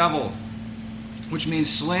called the devil, which means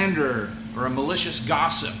slanderer, or a malicious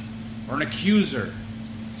gossip, or an accuser.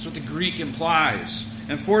 That's what the Greek implies.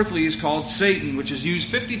 And fourthly, he's called Satan, which is used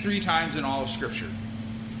 53 times in all of Scripture.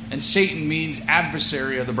 And Satan means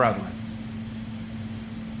adversary of the brethren.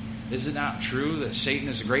 Is it not true that Satan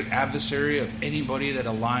is a great adversary of anybody that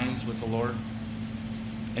aligns with the Lord?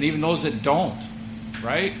 And even those that don't,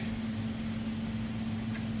 right?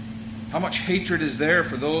 How much hatred is there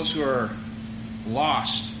for those who are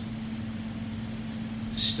lost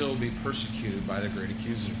to still be persecuted by the great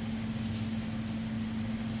accuser?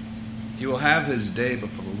 He will have his day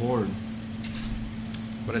before the Lord.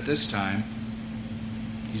 But at this time,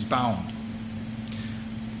 he's bound.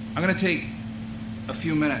 I'm going to take a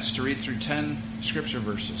few minutes to read through 10 scripture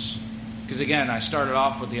verses. Because again, I started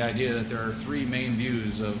off with the idea that there are 3 main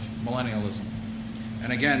views of millennialism.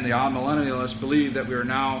 And again, the all-millennialists believe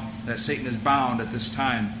that Satan is bound at this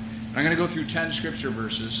time. And I'm going to go through 10 scripture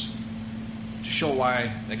verses to show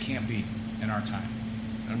why that can't be in our time.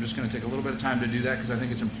 And I'm just going to take a little bit of time to do that because I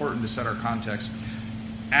think it's important to set our context.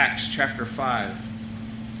 Acts chapter 5.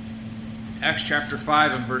 Acts chapter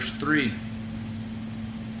 5 and verse 3.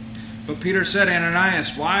 But Peter said,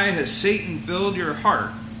 Ananias, why has Satan filled your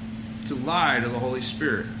heart to lie to the Holy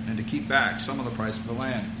Spirit and to keep back some of the price of the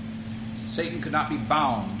land? Satan could not be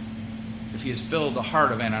bound if he has filled the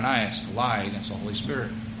heart of Ananias to lie against the Holy Spirit.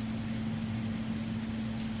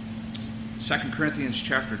 2 Corinthians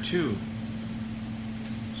chapter 2.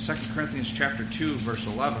 2 Corinthians chapter 2, verse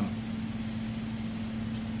 11.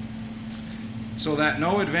 So that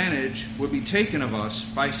no advantage would be taken of us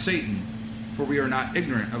by Satan, for we are not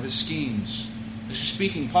ignorant of his schemes. This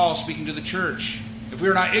is Paul speaking to the church. If we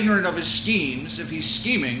are not ignorant of his schemes, if he's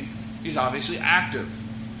scheming, he's obviously active.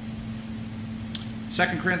 2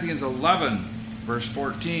 Corinthians 11, verse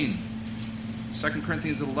 14. 2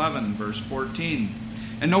 Corinthians 11, verse 14.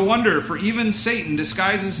 And no wonder, for even Satan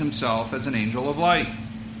disguises himself as an angel of light.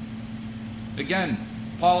 Again,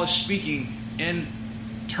 Paul is speaking in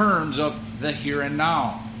terms of the here and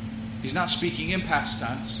now. He's not speaking in past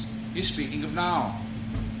tense. He's speaking of now.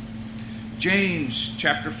 James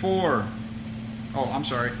chapter 4.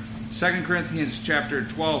 2 Corinthians chapter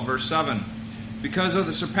 12, verse 7. Because of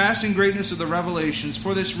the surpassing greatness of the revelations,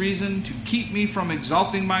 for this reason, to keep me from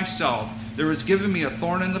exalting myself, there was given me a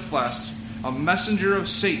thorn in the flesh, a messenger of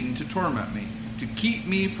Satan to torment me. To keep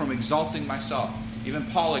me from exalting myself. Even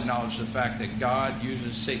Paul acknowledged the fact that God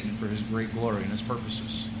uses Satan for his great glory and his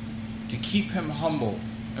purposes. To keep him humble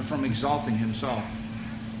and from exalting himself.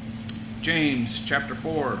 James chapter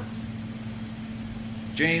 4.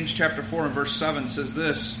 James chapter 4 and verse 7 says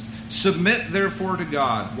this: Submit therefore to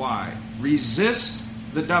God. Why? Resist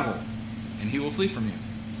the devil, and he will flee from you.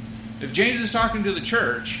 If James is talking to the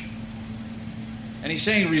church, and he's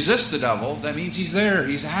saying resist the devil, that means he's there,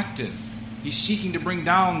 he's active. He's seeking to bring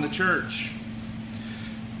down the church.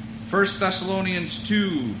 1 Thessalonians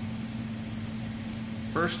 2.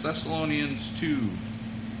 1 Thessalonians 2,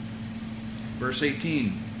 verse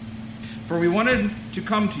 18. For we wanted to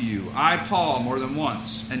come to you, I, Paul, more than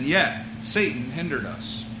once, and yet Satan hindered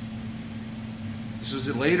us. This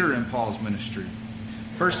was later in Paul's ministry.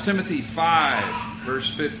 1 Timothy 5,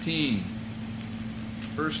 verse 15.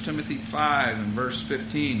 1 Timothy 5 and verse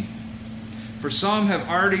 15. For some have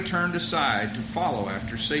already turned aside to follow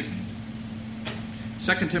after Satan.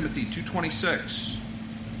 2 Timothy 2:26.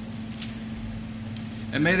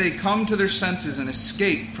 And may they come to their senses and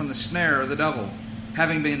escape from the snare of the devil,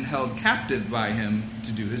 having been held captive by him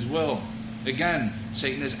to do his will. Again,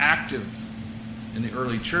 Satan is active in the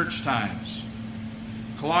early church times.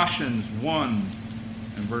 Colossians 1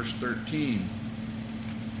 and verse 13.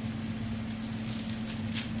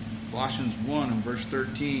 Colossians 1 and verse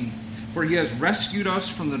 13. For he has rescued us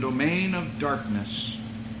from the domain of darkness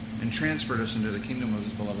and transferred us into the kingdom of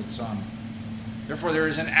his beloved Son. Therefore, there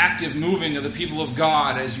is an active moving of the people of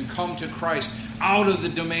God as you come to Christ out of the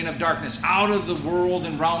domain of darkness, out of the world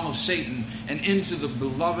and realm of Satan, and into the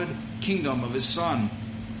beloved kingdom of his Son.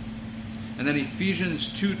 And then Ephesians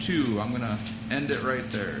 2:2. I'm going to end it right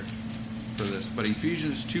there for this. But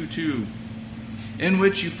Ephesians 2:2. In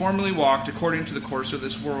which you formerly walked according to the course of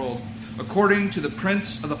this world, according to the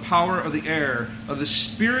prince of the power of the air, of the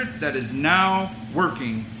spirit that is now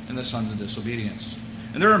working in the sons of disobedience.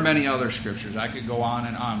 And there are many other scriptures. I could go on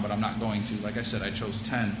and on, but I'm not going to. Like I said, I chose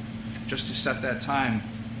 10 just to set that time.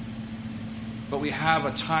 But we have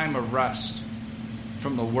a time of rest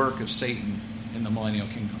from the work of Satan in the millennial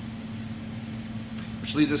kingdom.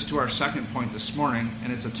 Which leads us to our second point this morning,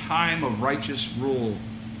 and it's a time of righteous rule.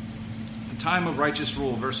 A time of righteous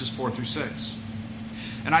rule, verses 4 through 6.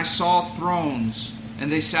 And I saw thrones,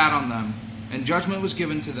 and they sat on them, and judgment was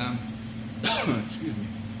given to them. Excuse me.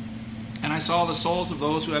 And I saw the souls of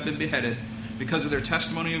those who had been beheaded because of their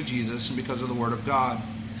testimony of Jesus and because of the word of God,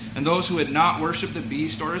 and those who had not worshipped the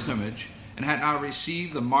beast or his image, and had not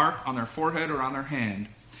received the mark on their forehead or on their hand.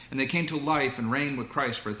 And they came to life and reigned with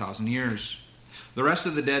Christ for 1,000 years. The rest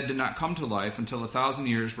of the dead did not come to life until 1,000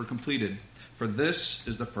 years were completed, for this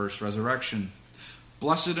is the first resurrection.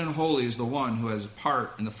 Blessed and holy is the one who has a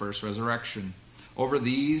part in the first resurrection. Over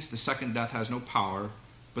these the second death has no power,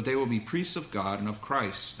 but they will be priests of God and of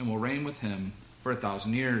Christ, and will reign with him for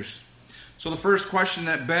 1,000 years. So the first question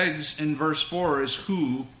that begs in verse 4 is,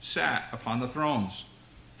 who sat upon the thrones?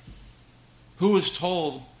 Who was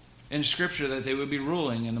told in Scripture that they would be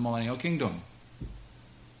ruling in the millennial kingdom?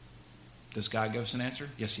 Does God give us an answer?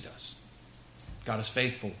 Yes, he does. God is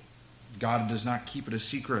faithful. God does not keep it a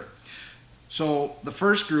secret. So the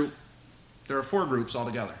first group, there are 4 groups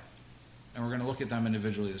altogether. And we're going to look at them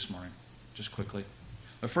individually this morning, just quickly.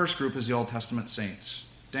 The first group is the Old Testament saints.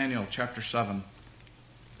 Daniel chapter 7.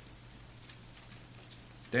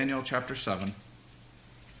 Daniel chapter 7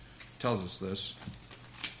 tells us this.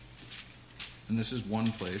 And this is one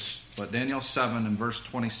place. But Daniel 7 and verse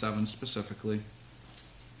 27 specifically.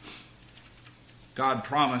 God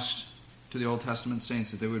promised to the Old Testament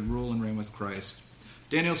saints that they would rule and reign with Christ.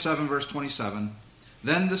 Daniel 7, verse 27.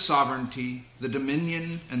 Then the sovereignty, the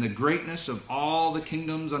dominion, and the greatness of all the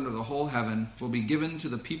kingdoms under the whole heaven will be given to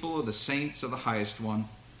the people of the saints of the highest one.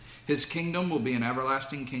 His kingdom will be an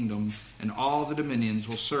everlasting kingdom, and all the dominions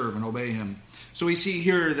will serve and obey him. So we see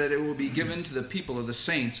here that it will be given to the people of the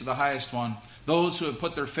saints of the highest one, those who have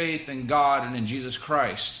put their faith in God and in Jesus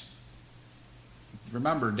Christ.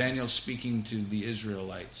 Remember, Daniel's speaking to the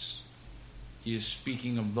Israelites. He is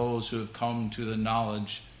speaking of those who have come to the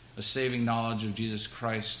knowledge, a saving knowledge of Jesus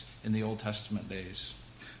Christ in the Old Testament days.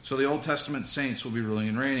 So the Old Testament saints will be ruling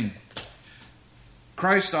and reigning.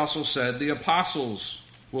 Christ also said the apostles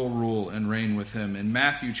will rule and reign with him. In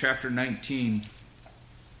Matthew chapter 19,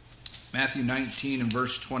 and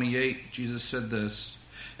verse 28, Jesus said this,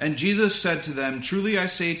 "And Jesus said to them, Truly I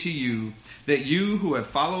say to you, that you who have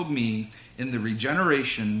followed me in the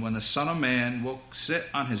regeneration, when the Son of Man will sit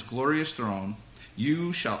on his glorious throne,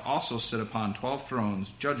 you shall also sit upon 12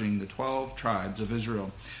 thrones, judging the 12 tribes of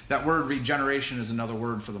Israel." That word regeneration is another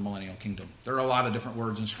word for the millennial kingdom. There are a lot of different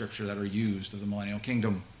words in Scripture that are used of the millennial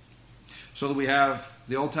kingdom. So that we have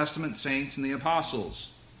the Old Testament saints and the apostles.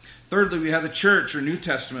 Thirdly, we have the church or New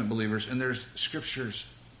Testament believers, and there's scriptures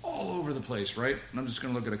all over the place, right? And I'm just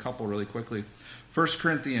going to look at a couple really quickly. 1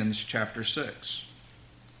 Corinthians chapter 6.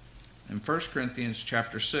 In 1 Corinthians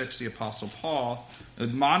chapter 6, the Apostle Paul,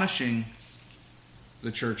 admonishing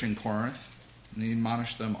the church in Corinth, and he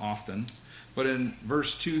admonished them often, but in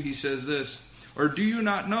verse 2 he says this, "Or do you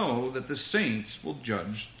not know that the saints will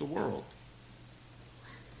judge the world?"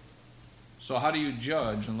 So how do you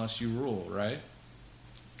judge unless you rule, right?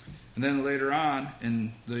 And then later on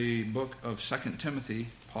in the book of 2 Timothy,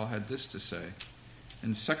 Paul had this to say.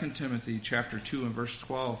 In 2 Timothy chapter 2 and verse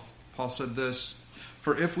 12, Paul said this,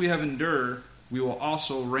 "For if we have endured, we will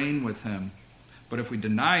also reign with him. But if we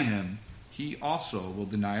deny him, he also will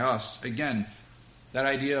deny us." Again, that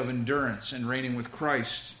idea of endurance and reigning with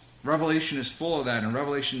Christ. Revelation is full of that. In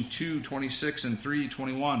Revelation 2:26 and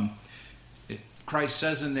 3:21, Christ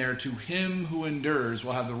says in there, "To him who endures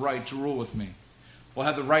will have the right to rule with me. Will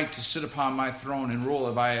have the right to sit upon my throne and rule,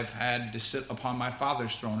 if I have had to sit upon my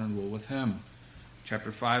Father's throne and rule with him."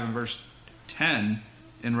 Chapter 5 and verse 10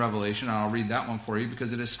 in Revelation, and I'll read that one for you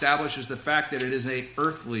because it establishes the fact that it is an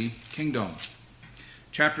earthly kingdom.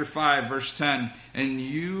 Chapter 5, verse 10, "And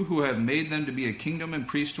you who have made them to be a kingdom and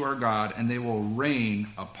priests to our God, and they will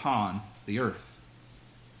reign upon the earth."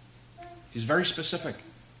 He's very specific.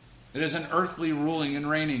 It is an earthly ruling and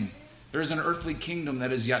reigning. There is an earthly kingdom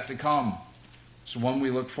that is yet to come. It's one we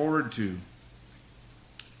look forward to.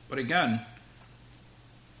 But again,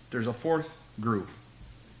 there's a fourth group.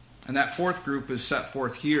 And that fourth group is set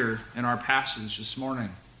forth here in our passage this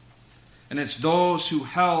morning. And it's those who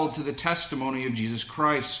held to the testimony of Jesus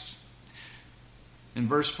Christ. In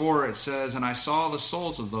verse 4 it says, "And I saw the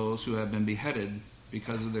souls of those who had been beheaded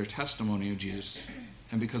because of their testimony of Jesus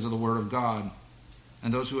and because of the word of God,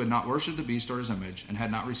 and those who had not worshipped the beast or his image, and had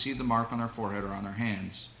not received the mark on their forehead or on their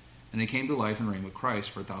hands. And they came to life and reigned with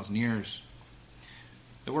Christ for 1,000 years."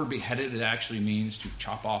 The word beheaded, it actually means to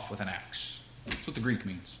chop off with an axe. That's what the Greek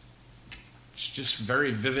means. It's just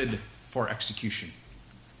very vivid for execution.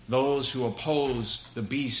 Those who oppose the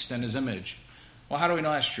beast and his image. Well, how do we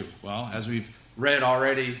know that's true? Well, as we've read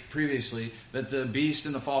already previously, that the beast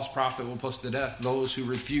and the false prophet will put to death those who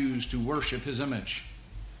refuse to worship his image.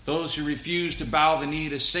 Those who refuse to bow the knee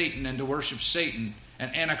to Satan and to worship Satan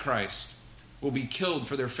and Antichrist will be killed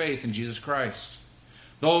for their faith in Jesus Christ.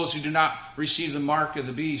 Those who do not receive the mark of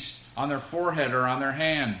the beast on their forehead or on their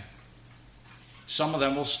hand, some of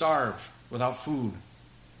them will starve without food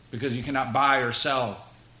because you cannot buy or sell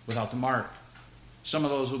without the mark. Some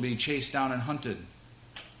of those will be chased down and hunted.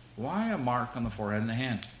 Why a mark on the forehead and the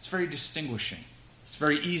hand? It's very distinguishing. It's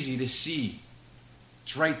very easy to see.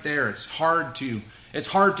 It's right there. It's hard to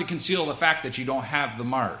conceal the fact that you don't have the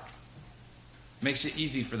mark. It makes it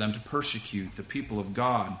easy for them to persecute the people of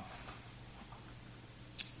God.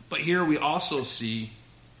 But here we also see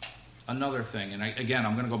another thing. And again,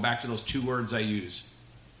 I'm going to go back to those two words I use.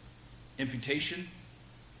 Imputation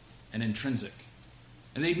and intrinsic.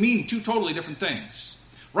 And they mean two totally different things.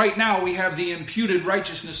 Right now we have the imputed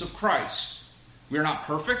righteousness of Christ. We are not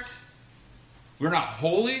perfect. We're not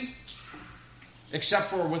holy. Except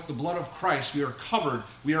for with the blood of Christ, we are covered.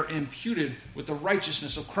 We are imputed with the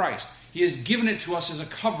righteousness of Christ. He has given it to us as a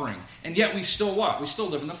covering. And yet we still what? We still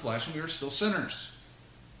live in the flesh and we are still sinners.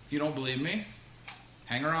 If you don't believe me,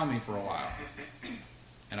 hang around me for a while.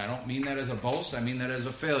 And I don't mean that as a boast. I mean that as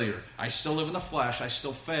a failure. I still live in the flesh. I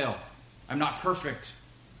still fail. I'm not perfect.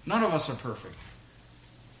 None of us are perfect.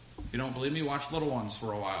 If you don't believe me, watch Little Ones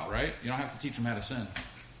for a while, right? You don't have to teach them how to sin.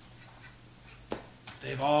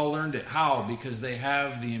 They've all learned it. How? Because they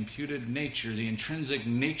have the imputed nature, the intrinsic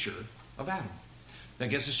nature of Adam. That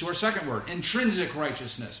gets us to our second word, intrinsic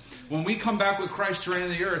righteousness. When we come back with Christ to reign in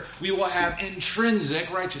the earth, we will have intrinsic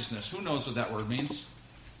righteousness. Who knows what that word means?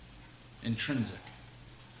 Intrinsic.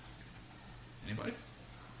 Anybody?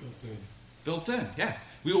 Built in. Built in, yeah.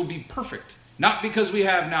 We will be perfect. Not because we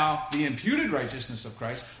have now the imputed righteousness of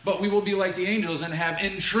Christ, but we will be like the angels and have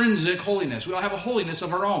intrinsic holiness. We will have a holiness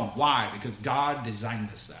of our own. Why? Because God designed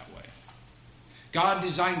us that way. God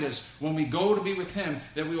designed us when we go to be with Him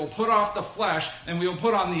that we will put off the flesh and we will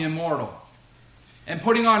put on the immortal. And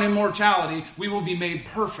putting on immortality, we will be made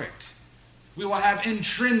perfect. We will have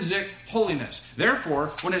intrinsic holiness. Therefore,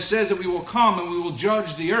 when it says that we will come and we will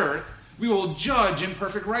judge the earth, we will judge in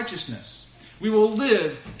perfect righteousness. We will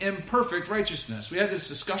live in perfect righteousness. We had this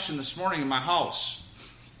discussion this morning in my house.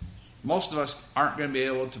 Most of us aren't going to be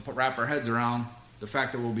able to wrap our heads around the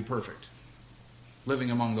fact that we'll be perfect,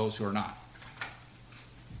 living among those who are not.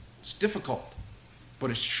 It's difficult,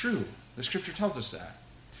 but it's true. The Scripture tells us that.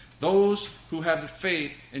 Those who have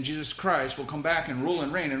faith in Jesus Christ will come back and rule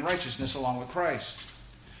and reign in righteousness along with Christ.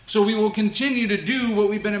 So we will continue to do what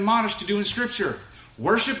we've been admonished to do in Scripture.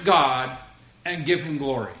 Worship God and give Him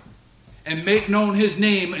glory. And make known His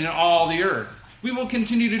name in all the earth. We will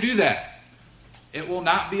continue to do that. It will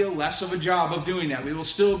not be a less of a job of doing that. We will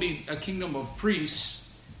still be a kingdom of priests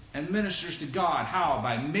and ministers to God. How?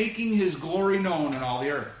 By making His glory known in all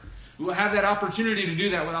the earth. We will have that opportunity to do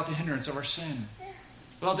that without the hindrance of our sin,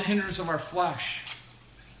 without the hindrance of our flesh.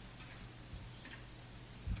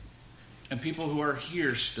 And people who are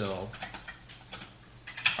here still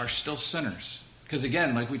are still sinners. Because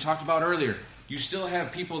again, like we talked about earlier, you still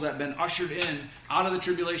have people that have been ushered in out of the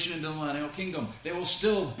tribulation into the millennial kingdom. They will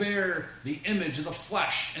still bear the image of the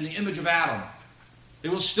flesh and the image of Adam. They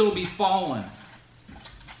will still be fallen.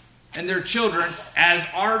 And their children, as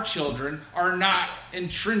our children, are not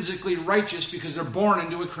intrinsically righteous because they're born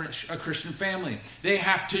into a Christian family. They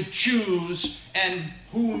have to choose and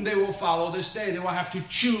whom they will follow this day. They will have to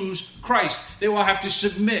choose Christ. They will have to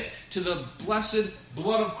submit to the blessed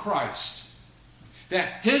blood of Christ. That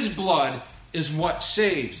His blood is what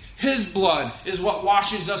saves. His blood is what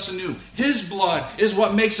washes us anew. His blood is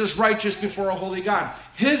what makes us righteous before a holy God.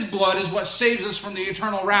 His blood is what saves us from the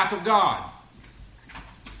eternal wrath of God.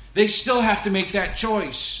 They still have to make that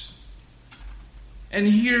choice. And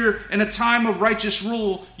here, in a time of righteous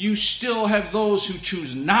rule, you still have those who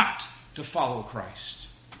choose not to follow Christ.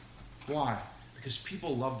 Why? Because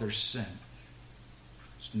people love their sin.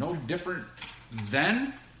 It's no different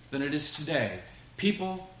then than it is today.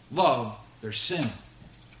 People love their sin.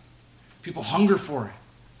 People hunger for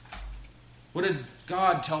it. What did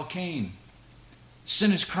God tell Cain?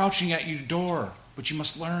 Sin is crouching at your door, but you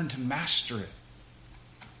must learn to master it.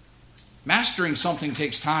 Mastering something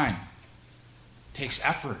takes time. It takes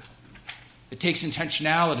effort. It takes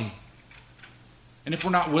intentionality. And if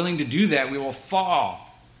we're not willing to do that, we will fall.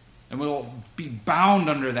 And we will be bound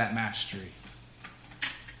under that mastery.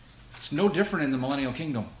 It's no different in the millennial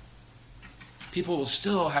kingdom. People will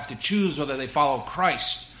still have to choose whether they follow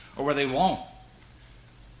Christ or whether they won't.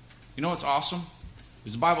 You know what's awesome?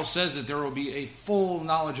 Because the Bible says that there will be a full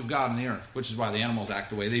knowledge of God in the earth, which is why the animals act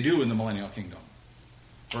the way they do in the millennial kingdom.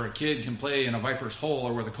 Where a kid can play in a viper's hole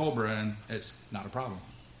or with a cobra and it's not a problem.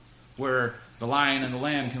 Where the lion and the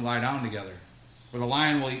lamb can lie down together. Where the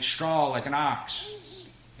lion will eat straw like an ox.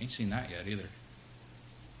 Ain't seen that yet either.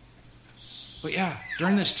 But yeah,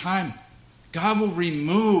 during this time, God will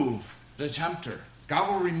remove the tempter. God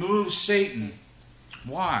will remove Satan.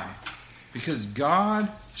 Why? Because God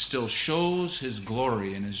still shows His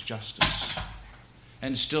glory and His justice.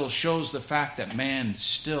 And still shows the fact that man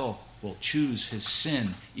still will choose his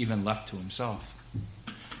sin even left to himself.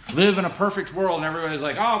 Live in a perfect world and everybody's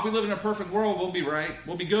like, oh, if we live in a perfect world, we'll be right.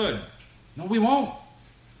 We'll be good. No, we won't.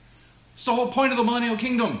 It's the whole point of the millennial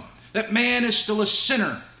kingdom. That man is still a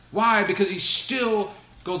sinner. Why? Because he still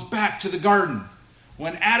goes back to the garden.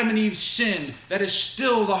 When Adam and Eve sinned, that is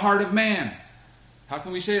still the heart of man. How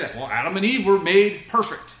can we say that? Well, Adam and Eve were made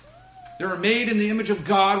perfect. They were made in the image of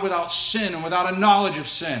God without sin and without a knowledge of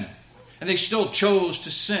sin. And they still chose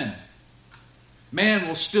to sin. Man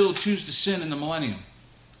will still choose to sin in the millennium.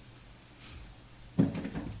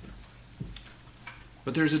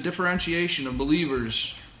 But there's a differentiation of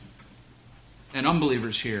believers and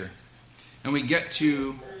unbelievers here. And we get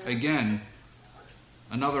to, again,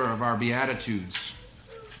 another of our Beatitudes.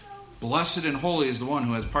 Blessed and holy is the one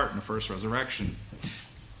who has part in the first resurrection.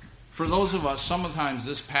 For those of us, sometimes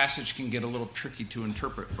this passage can get a little tricky to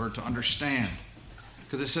interpret or to understand.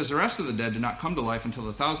 Because it says the rest of the dead did not come to life until the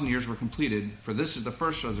 1,000 years were completed, for this is the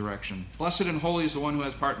first resurrection. Blessed and holy is the one who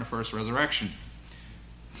has part in the first resurrection.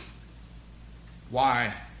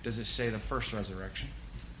 Why does it say the first resurrection?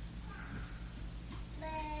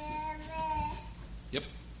 Yep.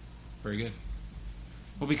 Very good.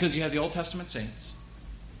 Well, because you have the Old Testament saints.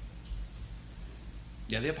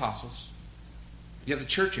 You have the apostles. You have the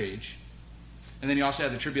church age. And then you also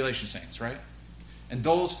have the tribulation saints, right? And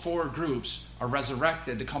those four groups are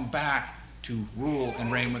resurrected to come back to rule and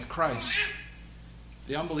reign with Christ.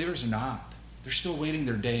 The unbelievers are not. They're still waiting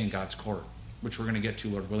their day in God's court, which we're going to get to,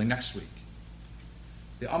 Lord willing, next week.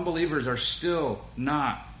 The unbelievers are still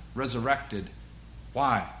not resurrected.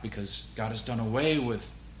 Why? Because God has done away with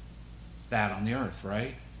that on the earth,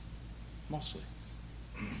 right? Mostly.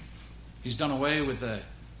 He's done away with the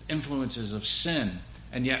influences of sin,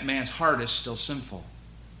 and yet man's heart is still sinful.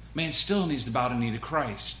 Man still needs to bow the knee to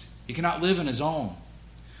Christ. He cannot live in his own.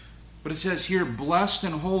 But it says here, blessed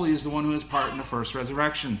and holy is the one who has part in the first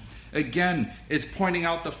resurrection. Again, it's pointing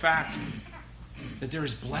out the fact that there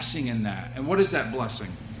is blessing in that. And what is that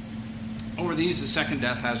blessing? Over these, the second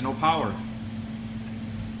death has no power.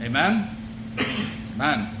 Amen?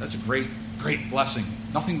 Amen. That's a great, great blessing.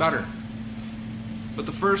 Nothing better. But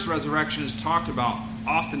the first resurrection is talked about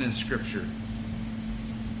often in Scripture.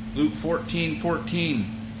 Luke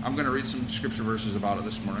 14:14. I'm going to read some Scripture verses about it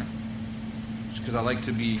this morning, just because I like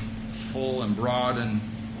to be full and broad in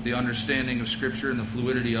the understanding of Scripture and the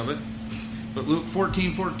fluidity of it. But Luke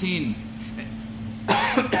 14:14.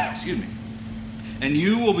 Excuse me. And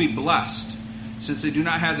you will be blessed, since they do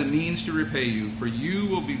not have the means to repay you, for you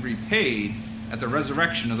will be repaid at the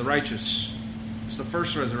resurrection of the righteous. It's the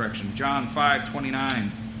first resurrection. John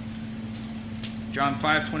 5:29. John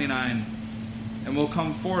 5:29. And will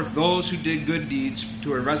come forth those who did good deeds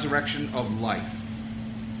to a resurrection of life,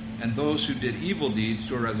 and those who did evil deeds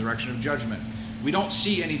to a resurrection of judgment. We don't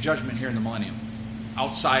see any judgment here in the millennium,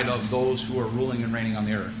 outside of those who are ruling and reigning on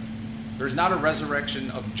the earth. There's not a resurrection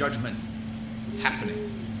of judgment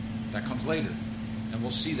happening. That comes later. And we'll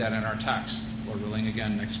see that in our text, Lord willing,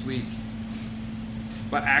 again next week.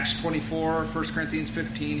 But Acts 24, 1 Corinthians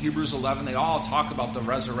 15, Hebrews 11, they all talk about the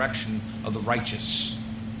resurrection of the righteous.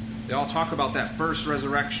 They all talk about that first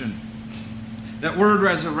resurrection. That word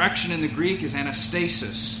resurrection in the Greek is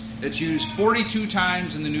anastasis. It's used 42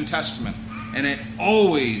 times in the New Testament, and it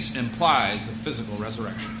always implies a physical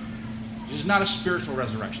resurrection. This is not a spiritual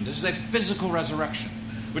resurrection. This is a physical resurrection,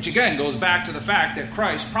 which again goes back to the fact that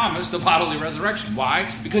Christ promised a bodily resurrection. Why?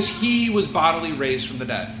 Because he was bodily raised from the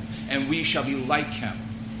dead, and we shall be like him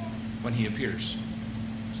when he appears.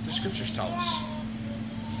 That's what the Scriptures tell us.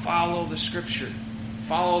 Follow the Scripture.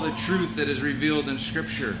 Follow the truth that is revealed in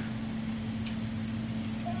Scripture.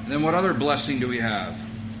 And then what other blessing do we have?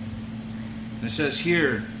 And it says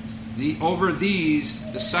here, over these,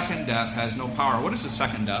 the second death has no power. What is the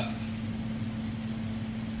second death?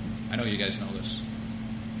 I know you guys know this.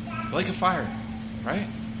 The lake of fire, right?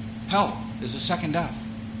 Hell is the second death.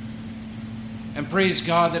 And praise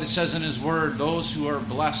God that it says in his word, those who are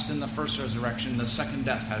blessed in the first resurrection, the second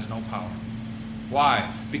death has no power.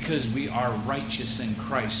 Why? Because we are righteous in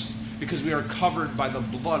Christ. Because we are covered by the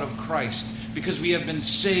blood of Christ. Because we have been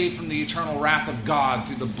saved from the eternal wrath of God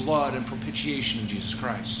through the blood and propitiation of Jesus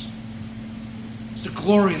Christ. It's the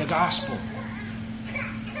glory of the gospel.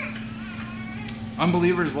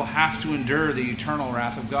 Unbelievers will have to endure the eternal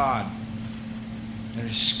wrath of God. That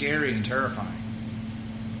is scary and terrifying.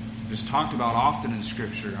 It's talked about often in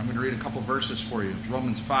Scripture. I'm going to read a couple verses for you.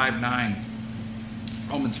 Romans 5:9.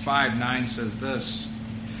 Romans 5:9 says this: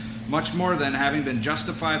 much more than having been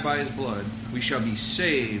justified by his blood, we shall be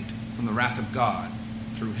saved from the wrath of God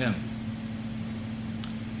through him.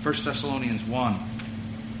 1 Thessalonians 1.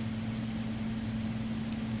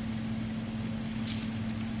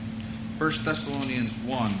 1 Thessalonians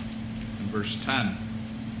 1 and verse 10.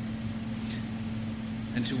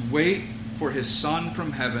 And to wait for his Son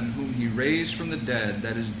from heaven, whom he raised from the dead,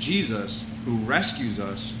 that is Jesus, who rescues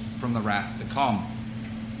us from the wrath to come.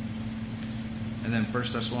 And then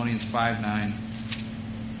 1 Thessalonians 5:9.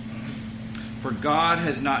 For God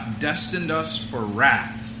has not destined us for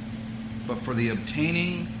wrath, but for the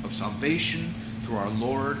obtaining of salvation through our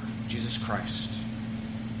Lord Jesus Christ.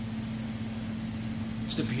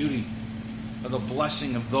 It's the beauty of the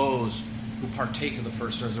blessing of those who partake of the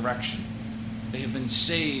first resurrection. They have been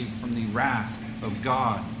saved from the wrath of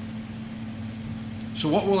God. So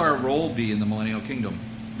what will our role be in the millennial kingdom?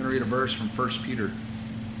 I'm going to read a verse from 1 Peter.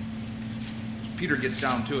 Peter gets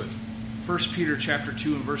down to it. 1 Peter chapter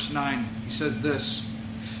 2 and verse 9, he says this: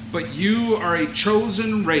 but you are a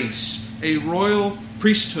chosen race, a royal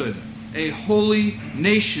priesthood, a holy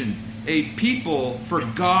nation, a people for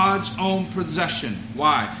God's own possession.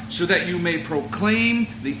 Why? So that you may proclaim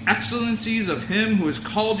the excellencies of him who has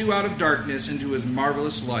called you out of darkness into his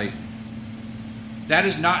marvelous light. That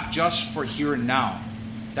is not just for here and now.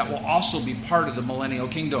 That will also be part of the millennial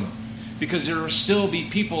kingdom, because there will still be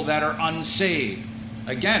people that are unsaved.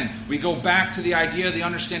 Again, we go back to the idea of the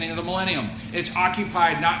understanding of the millennium. It's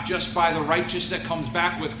occupied not just by the righteous that comes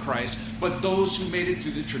back with Christ, but those who made it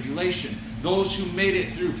through the tribulation, those who made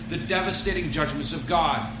it through the devastating judgments of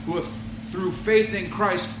God, who have, through faith in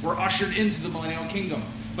Christ, were ushered into the millennial kingdom.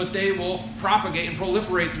 But they will propagate and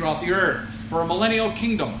proliferate throughout the earth. For a millennial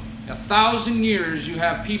kingdom, 1,000 years you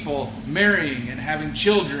have people marrying and having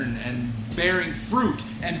children and bearing fruit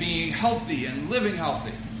and being healthy and living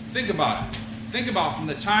healthy. Think about it. Think about from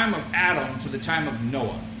the time of Adam to the time of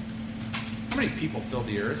Noah. How many people filled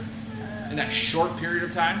the earth in that short period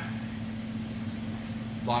of time?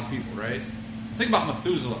 A lot of people, right? Think about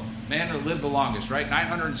Methuselah, man that lived the longest, right?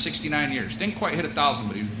 969 years. Didn't quite hit 1,000,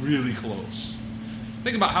 but he was really close.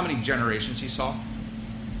 Think about how many generations he saw.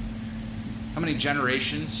 How many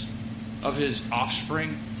generations of his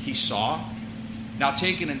offspring he saw. Now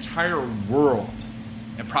take an entire world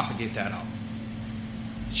and propagate that out.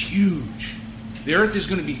 It's huge. The earth is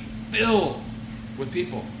going to be filled with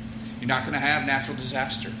people. You're not going to have natural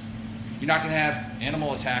disaster. You're not going to have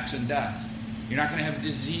animal attacks and death. You're not going to have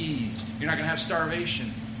disease. You're not going to have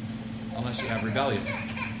starvation unless you have rebellion.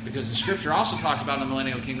 Because the scripture also talks about in the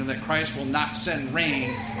millennial kingdom that Christ will not send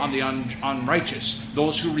rain on the unrighteous,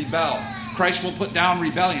 those who rebel. Christ will put down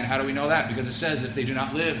rebellion. How do we know that? Because it says if they do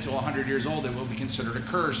not live till 100 years old, they will be considered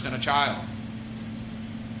accursed and a child.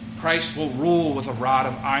 Christ will rule with a rod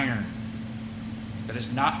of iron. That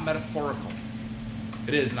is not metaphorical.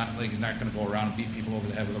 It is not like he's not going to go around and beat people over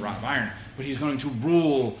the head with a rod of iron. But he's going to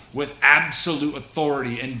rule with absolute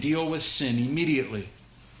authority and deal with sin immediately.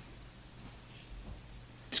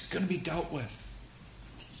 It's going to be dealt with.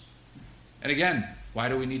 And again, why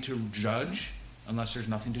do we need to judge? Unless there's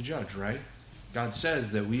nothing to judge, right? God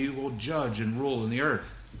says that we will judge and rule in the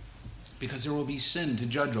earth. Because there will be sin to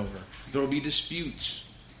judge over. There will be disputes.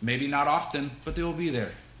 Maybe not often, but they will be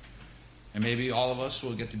there. And maybe all of us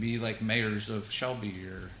will get to be like mayors of Shelby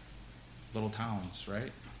or little towns, right?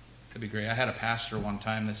 That'd be great. I had a pastor one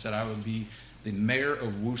time that said I would be the mayor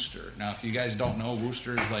of Worcester. Now, if you guys don't know,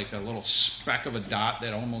 Worcester is like a little speck of a dot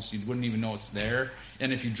that almost you wouldn't even know it's there.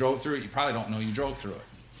 And if you drove through it, you probably don't know you drove through it.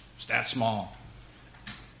 It's that small.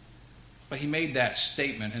 But he made that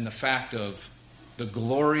statement in the fact of the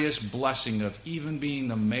glorious blessing of even being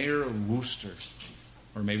the mayor of Worcester,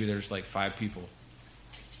 or maybe there's like 5 people.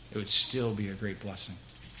 It would still be a great blessing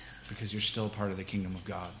because you're still part of the kingdom of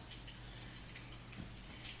God.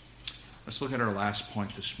 Let's look at our last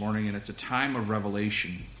point this morning, and it's a time of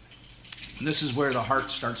revelation. And this is where the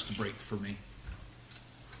heart starts to break for me.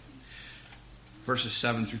 Verses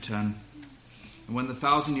 7 through 10. And when the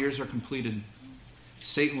 1,000 years are completed,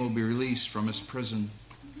 Satan will be released from his prison,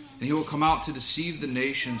 and he will come out to deceive the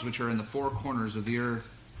nations which are in the 4 corners of the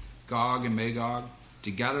earth, Gog and Magog,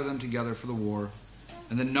 to gather them together for the war.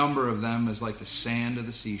 And the number of them is like the sand of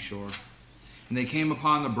the seashore. And they came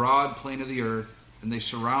upon the broad plain of the earth, and they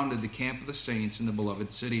surrounded the camp of the saints in the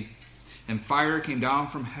beloved city. And fire came down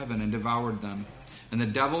from heaven and devoured them. And the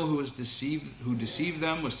devil who deceived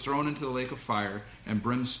them was thrown into the lake of fire and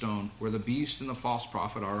brimstone, where the beast and the false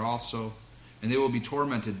prophet are also. And they will be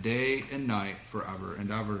tormented day and night forever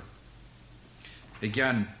and ever.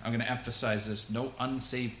 Again, I'm going to emphasize this. No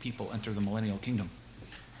unsaved people enter the millennial kingdom.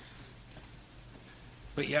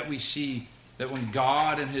 But yet we see that when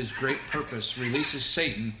God in his great purpose releases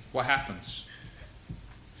Satan, what happens?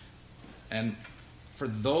 And for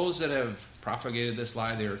those that have propagated this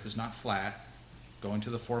lie, the earth is not flat. Going to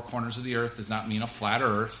the 4 corners of the earth does not mean a flat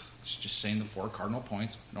earth. It's just saying the 4 cardinal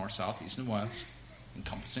points, north, south, east, and west,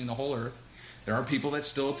 encompassing the whole earth. There are people that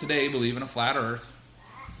still today believe in a flat earth.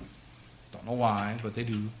 Don't know why, but they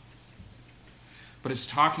do. But it's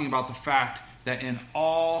talking about the fact that in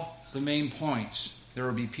all the main points, there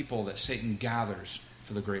will be people that Satan gathers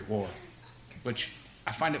for the great war. Which,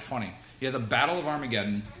 I find it funny. You have the Battle of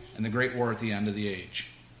Armageddon and the great war at the end of the age.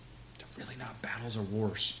 They're really not battles or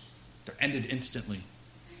wars. They're ended instantly.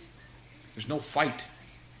 There's no fight.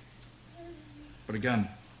 But again,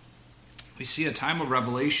 we see a time of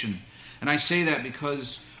revelation. And I say that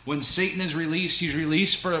because when Satan is released, he's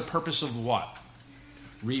released for the purpose of what?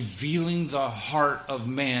 Revealing the heart of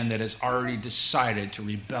man that has already decided to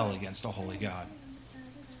rebel against a holy God.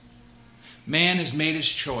 Man has made his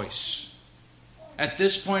choice. at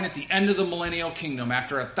this point, at the end of the millennial kingdom,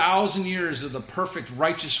 after 1,000 years of the perfect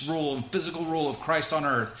righteous rule and physical rule of Christ on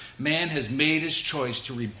earth, man has made his choice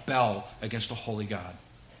to rebel against a holy God.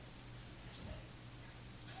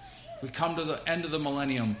 We come to the end of the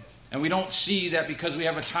millennium, and we don't see that because we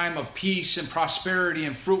have a time of peace and prosperity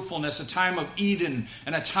and fruitfulness, a time of Eden,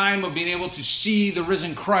 and a time of being able to see the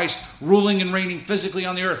risen Christ ruling and reigning physically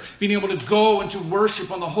on the earth, being able to go and to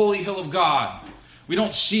worship on the holy hill of God. We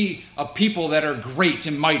don't see a people that are great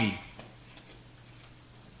and mighty.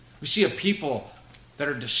 We see a people that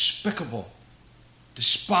are despicable,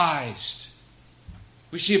 despised.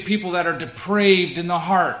 We see a people that are depraved in the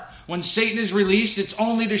heart. When Satan is released, it's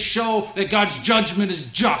only to show that God's judgment is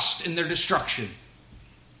just in their destruction.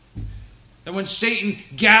 And when Satan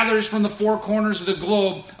gathers from the four corners of the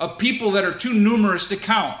globe a people that are too numerous to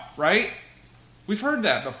count, right? We've heard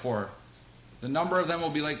that before. The number of them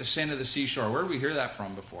will be like the sand of the seashore. Where did we hear that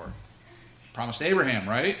from before? Promised Abraham,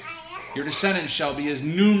 right? Your descendants shall be as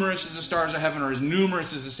numerous as the stars of heaven, or as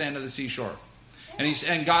numerous as the sand of the seashore.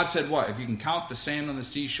 And God said what? If you can count the sand on the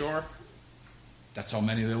seashore, that's how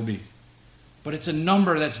many there will be. But it's a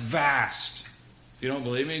number that's vast. If you don't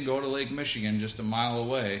believe me, go to Lake Michigan just a mile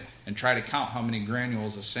away and try to count how many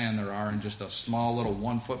granules of sand there are in just a small little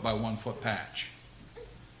 1 foot by 1 foot patch.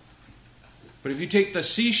 But if you take the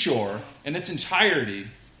seashore in its entirety,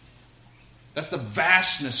 that's the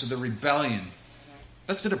vastness of the rebellion.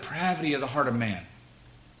 That's the depravity of the heart of man.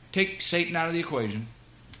 Take Satan out of the equation.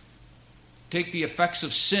 Take the effects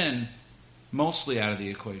of sin mostly out of the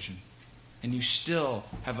equation. And you still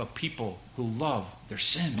have a people who love their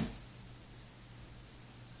sin.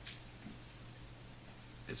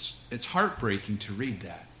 It's heartbreaking to read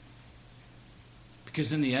that.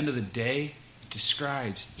 Because in the end of the day, it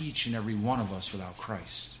describes each and every one of us without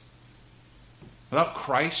Christ. Without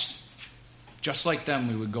Christ, just like them,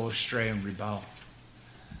 we would go astray and rebel.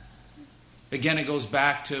 Again, it goes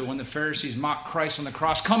back to when the Pharisees mocked Christ on the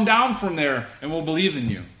cross. Come down from there and we'll believe in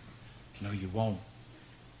you. No, you won't.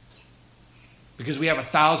 Because we have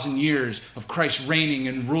 1,000 years of Christ reigning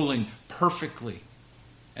and ruling perfectly.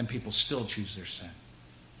 And people still choose their sin.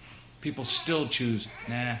 People still choose,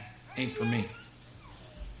 nah, ain't for me.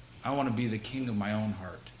 I want to be the king of my own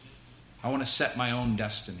heart. I want to set my own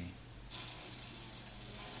destiny.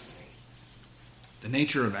 The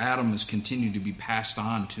nature of Adam has continued to be passed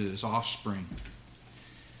on to his offspring.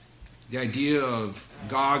 The idea of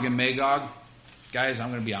Gog and Magog, guys, I'm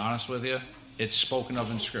going to be honest with you, it's spoken of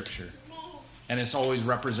in Scripture. And it's always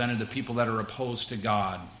represented the people that are opposed to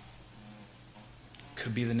God.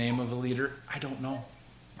 Could be the name of a leader. I don't know.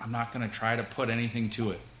 I'm not going to try to put anything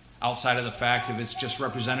to it. Outside of the fact of it's just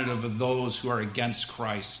representative of those who are against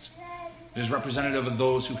Christ. It is representative of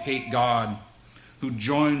those who hate God, who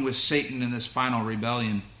join with Satan in this final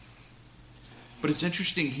rebellion. But it's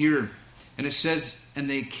interesting here, and it says in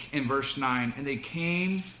verse 9, and they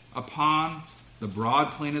came upon the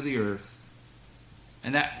broad plain of the earth.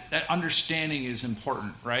 And that understanding is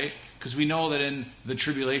important, right? Because we know that in the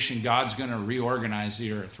tribulation, God's going to reorganize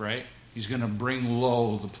the earth, right? He's going to bring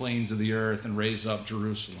low the plains of the earth and raise up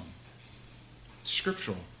Jerusalem. It's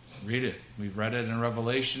scriptural. Read it. We've read it in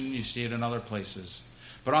Revelation. You see it in other places.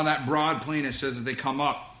 But on that broad plain, it says that they come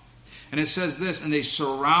up. And it says this, and they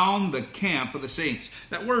surround the camp of the saints.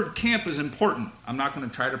 That word camp is important. I'm not going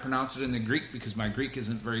to try to pronounce it in the Greek because my Greek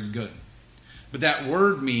isn't very good. But that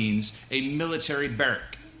word means a military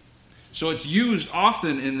barrack. So it's used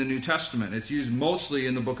often in the New Testament. It's used mostly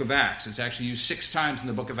in the book of Acts. It's actually used 6 times in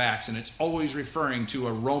the book of Acts, and it's always referring to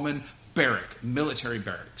a Roman barrack, military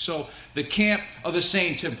barrack. So the camp of the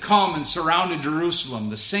saints have come and surrounded Jerusalem.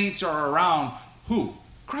 The saints are around who?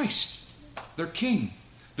 Christ, their king,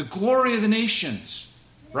 the glory of the nations.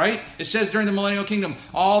 Right? It says during the millennial kingdom,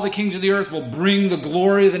 all the kings of the earth will bring the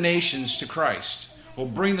glory of the nations to Christ. Will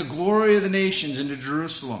bring the glory of the nations into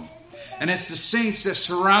Jerusalem. And it's the saints that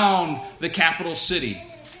surround the capital city.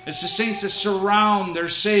 It's the saints that surround their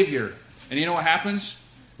Savior. And you know what happens?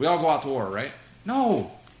 We all go out to war, right?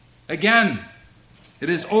 No. Again,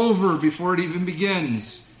 it is over before it even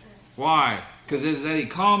begins. Why? Because as they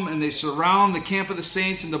come and they surround the camp of the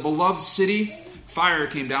saints in the beloved city, fire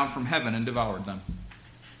came down from heaven and devoured them.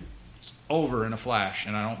 It's over in a flash.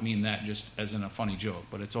 And I don't mean that just as in a funny joke,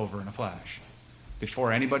 but it's over in a flash.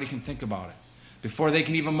 Before anybody can think about it. Before they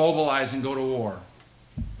can even mobilize and go to war.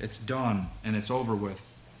 It's done and it's over with.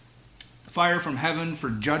 Fire from heaven for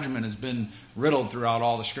judgment has been riddled throughout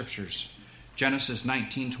all the scriptures. Genesis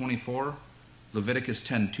 19:24, Leviticus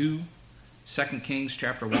 10:2, 2 Kings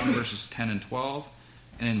chapter 1 verses 10 and 12,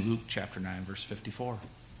 and in Luke chapter 9 verse 54.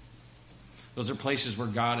 Those are places where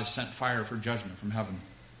God has sent fire for judgment from heaven.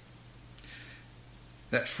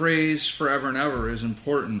 That phrase, forever and ever, is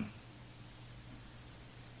important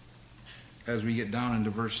as we get down into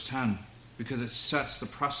verse 10, because it sets the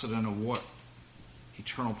precedent of what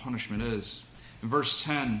eternal punishment is. In verse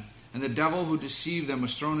 10, and the devil who deceived them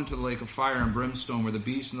was thrown into the lake of fire and brimstone, where the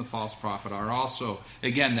beast and the false prophet are also.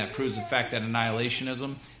 Again, that proves the fact that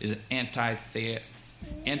annihilationism is an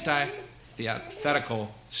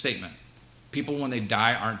antithetical statement. People, when they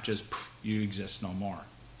die, aren't just, you exist no more.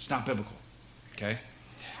 It's not biblical. Okay?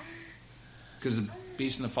 Because the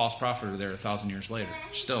beast and the false prophet are there 1,000 years later.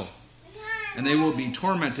 Still. And they will be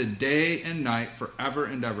tormented day and night forever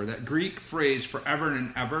and ever. That Greek phrase, forever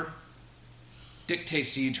and ever,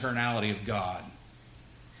 dictates the eternality of God.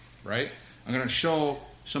 Right? I'm going to show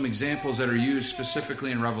some examples that are used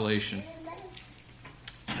specifically in Revelation.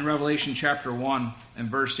 In Revelation chapter 1 and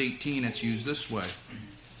verse 18, it's used this way.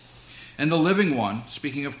 And the living one,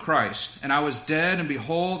 speaking of Christ, and I was dead, and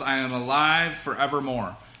behold, I am alive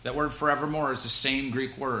forevermore. That word forevermore is the same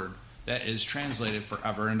Greek word that is translated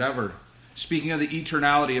forever and ever. Speaking of the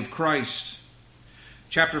eternality of Christ.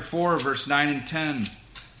 Chapter 4, verse 9 and 10.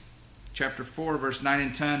 Chapter 4, verse 9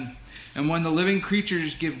 and 10. And when the living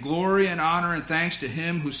creatures give glory and honor and thanks to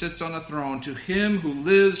him who sits on the throne, to him who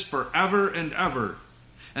lives forever and ever.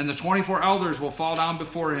 And the 24 elders will fall down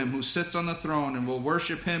before him who sits on the throne and will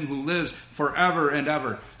worship him who lives forever and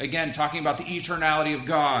ever. Again, talking about the eternality of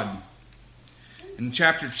God. In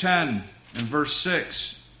chapter 10 and verse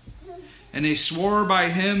 6, and they swore by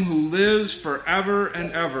him who lives forever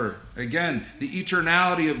and ever. Again, the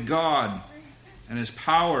eternality of God and his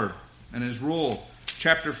power and his rule.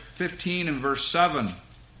 Chapter 15 and verse 7,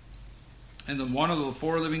 and then one of the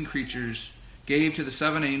four living creatures gave to the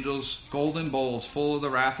seven angels golden bowls full of the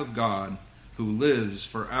wrath of God, who lives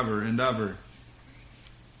forever and ever.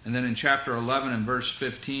 And then in chapter 11 and verse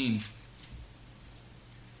 15,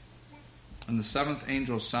 and the seventh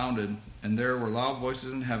angel sounded, and there were loud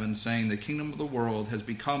voices in heaven saying, the kingdom of the world has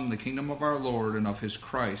become the kingdom of our Lord and of his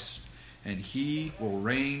Christ, and he will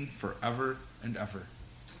reign forever and ever.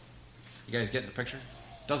 You guys get the picture?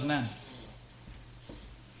 Doesn't end.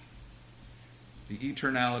 The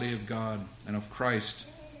eternality of God and of Christ.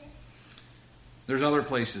 There's other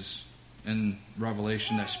places in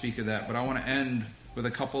Revelation that speak of that, but I want to end with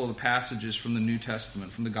a couple of the passages from the New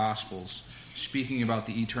Testament, from the Gospels, speaking about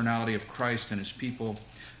the eternality of Christ and his people.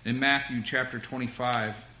 In Matthew chapter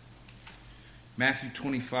 25, Matthew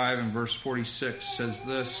 25 and verse 46 says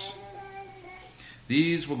this,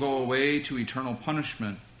 these will go away to eternal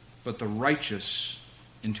punishment, but the righteous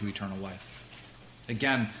into eternal life.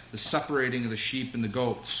 Again, the separating of the sheep and the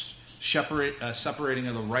goats, separating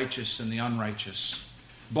of the righteous and the unrighteous.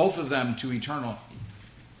 Both of them to eternal.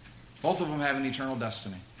 Both of them have an eternal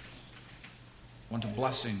destiny. One to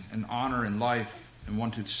blessing and honor and life, and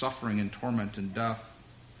one to suffering and torment and death.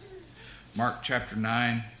 Mark chapter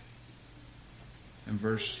 9 and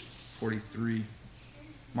verse 43.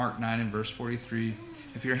 Mark 9 and verse 43.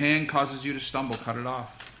 If your hand causes you to stumble, cut it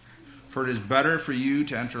off. For it is better for you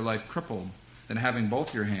to enter life crippled than having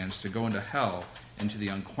both your hands to go into hell, into the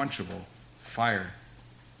unquenchable fire.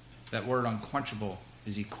 That word unquenchable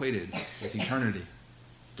is equated with eternity.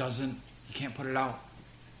 You can't put it out.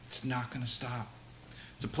 It's not going to stop.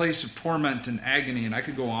 It's a place of torment and agony, and I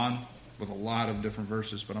could go on with a lot of different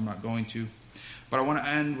verses, but I'm not going to. But I want to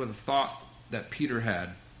end with a thought that Peter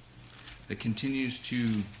had that continues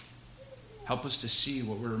to help us to see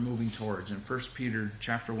what we're moving towards. In 1 Peter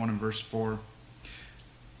chapter 1 and verse 4,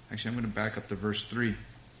 actually I'm going to back up to verse 3.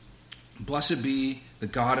 Blessed be the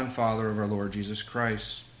God and Father of our Lord Jesus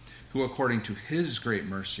Christ, who according to his great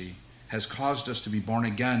mercy has caused us to be born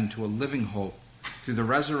again to a living hope through the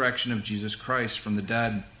resurrection of Jesus Christ from the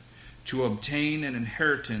dead, to obtain an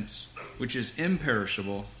inheritance which is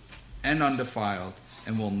imperishable and undefiled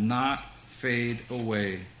and will not fade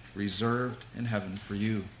away, reserved in heaven for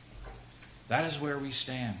you. That is where we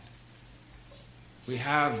stand. We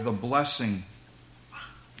have the blessing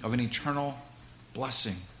of an eternal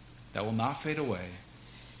blessing that will not fade away,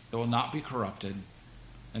 that will not be corrupted,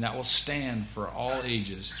 and that will stand for all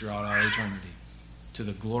ages throughout our eternity, to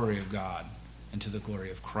the glory of God and to the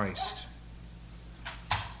glory of Christ.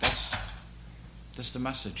 That's the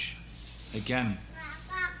message. Again,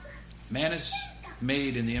 man is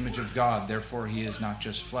made in the image of God, therefore he is not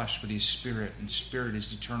just flesh, but he's spirit, and spirit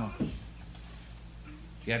is eternal.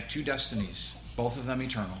 You have two destinies, both of them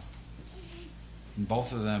eternal, and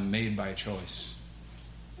both of them made by a choice.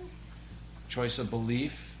 Choice of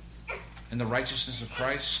belief in the righteousness of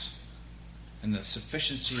Christ and the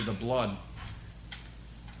sufficiency of the blood,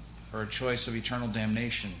 or a choice of eternal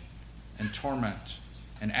damnation and torment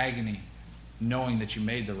and agony, knowing that you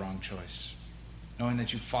made the wrong choice. knowing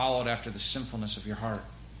that you followed after the sinfulness of your heart.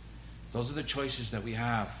 Those are the choices that we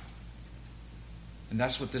have. And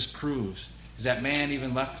that's what this proves, is that man,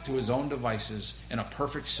 even left to his own devices in a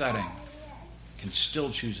perfect setting, can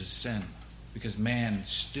still choose his sin, because man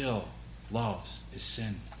still loves his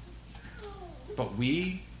sin. But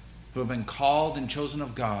we, who have been called and chosen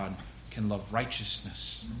of God, can love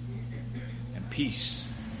righteousness and peace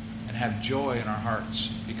and have joy in our hearts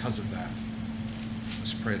because of that.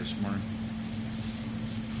 Let's pray this morning.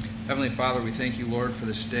 Heavenly Father, we thank you, Lord, for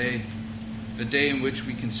this day, the day in which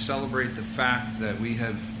we can celebrate the fact that we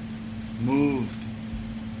have moved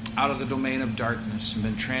out of the domain of darkness and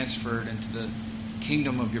been transferred into the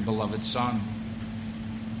kingdom of your beloved Son.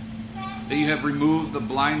 That you have removed the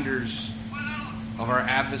blinders of our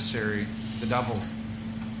adversary, the devil.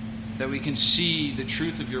 That we can see the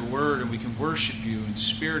truth of your word and we can worship you in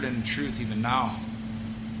spirit and in truth even now.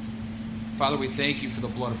 Father, we thank you for the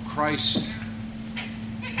blood of Christ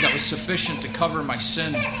that was sufficient to cover my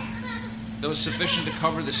sin, that was sufficient to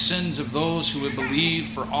cover the sins of those who would believe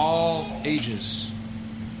for all ages.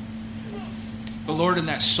 But Lord, in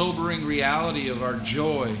that sobering reality of our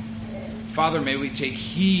joy, Father, may we take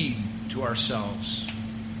heed to ourselves.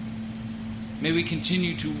 May we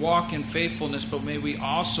continue to walk in faithfulness, but may we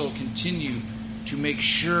also continue to make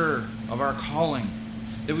sure of our calling,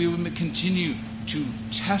 that we would continue to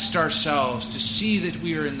test ourselves to see that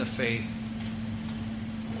we are in the faith.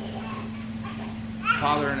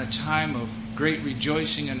 Father, in a time of great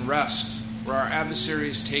rejoicing and rest, where our adversary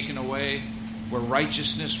is taken away, where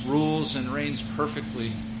righteousness rules and reigns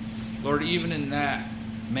perfectly, Lord, even in that,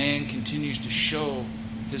 man continues to show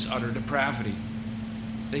his utter depravity.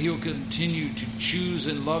 That he will continue to choose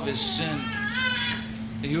and love his sin.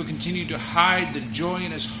 That he will continue to hide the joy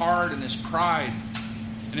in his heart and his pride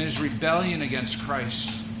and in his rebellion against Christ.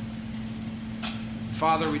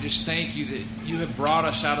 Father, we just thank you that you have brought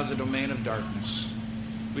us out of the domain of darkness.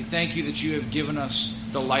 We thank you that you have given us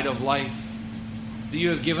the light of life, that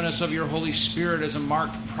you have given us of your Holy Spirit as a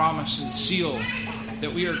marked promise and seal,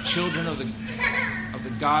 that we are children of the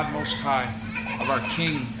God Most High, of our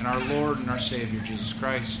King and our Lord and our Savior, Jesus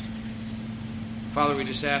Christ. Father, we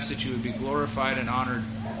just ask that you would be glorified and honored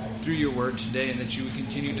through your word today, and that you would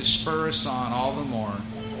continue to spur us on all the more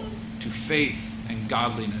to faith and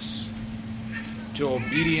godliness, to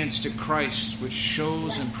obedience to Christ, which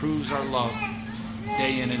shows and proves our love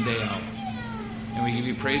day in and day out. And we give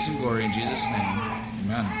you praise and glory in Jesus' name.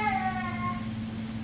 Amen.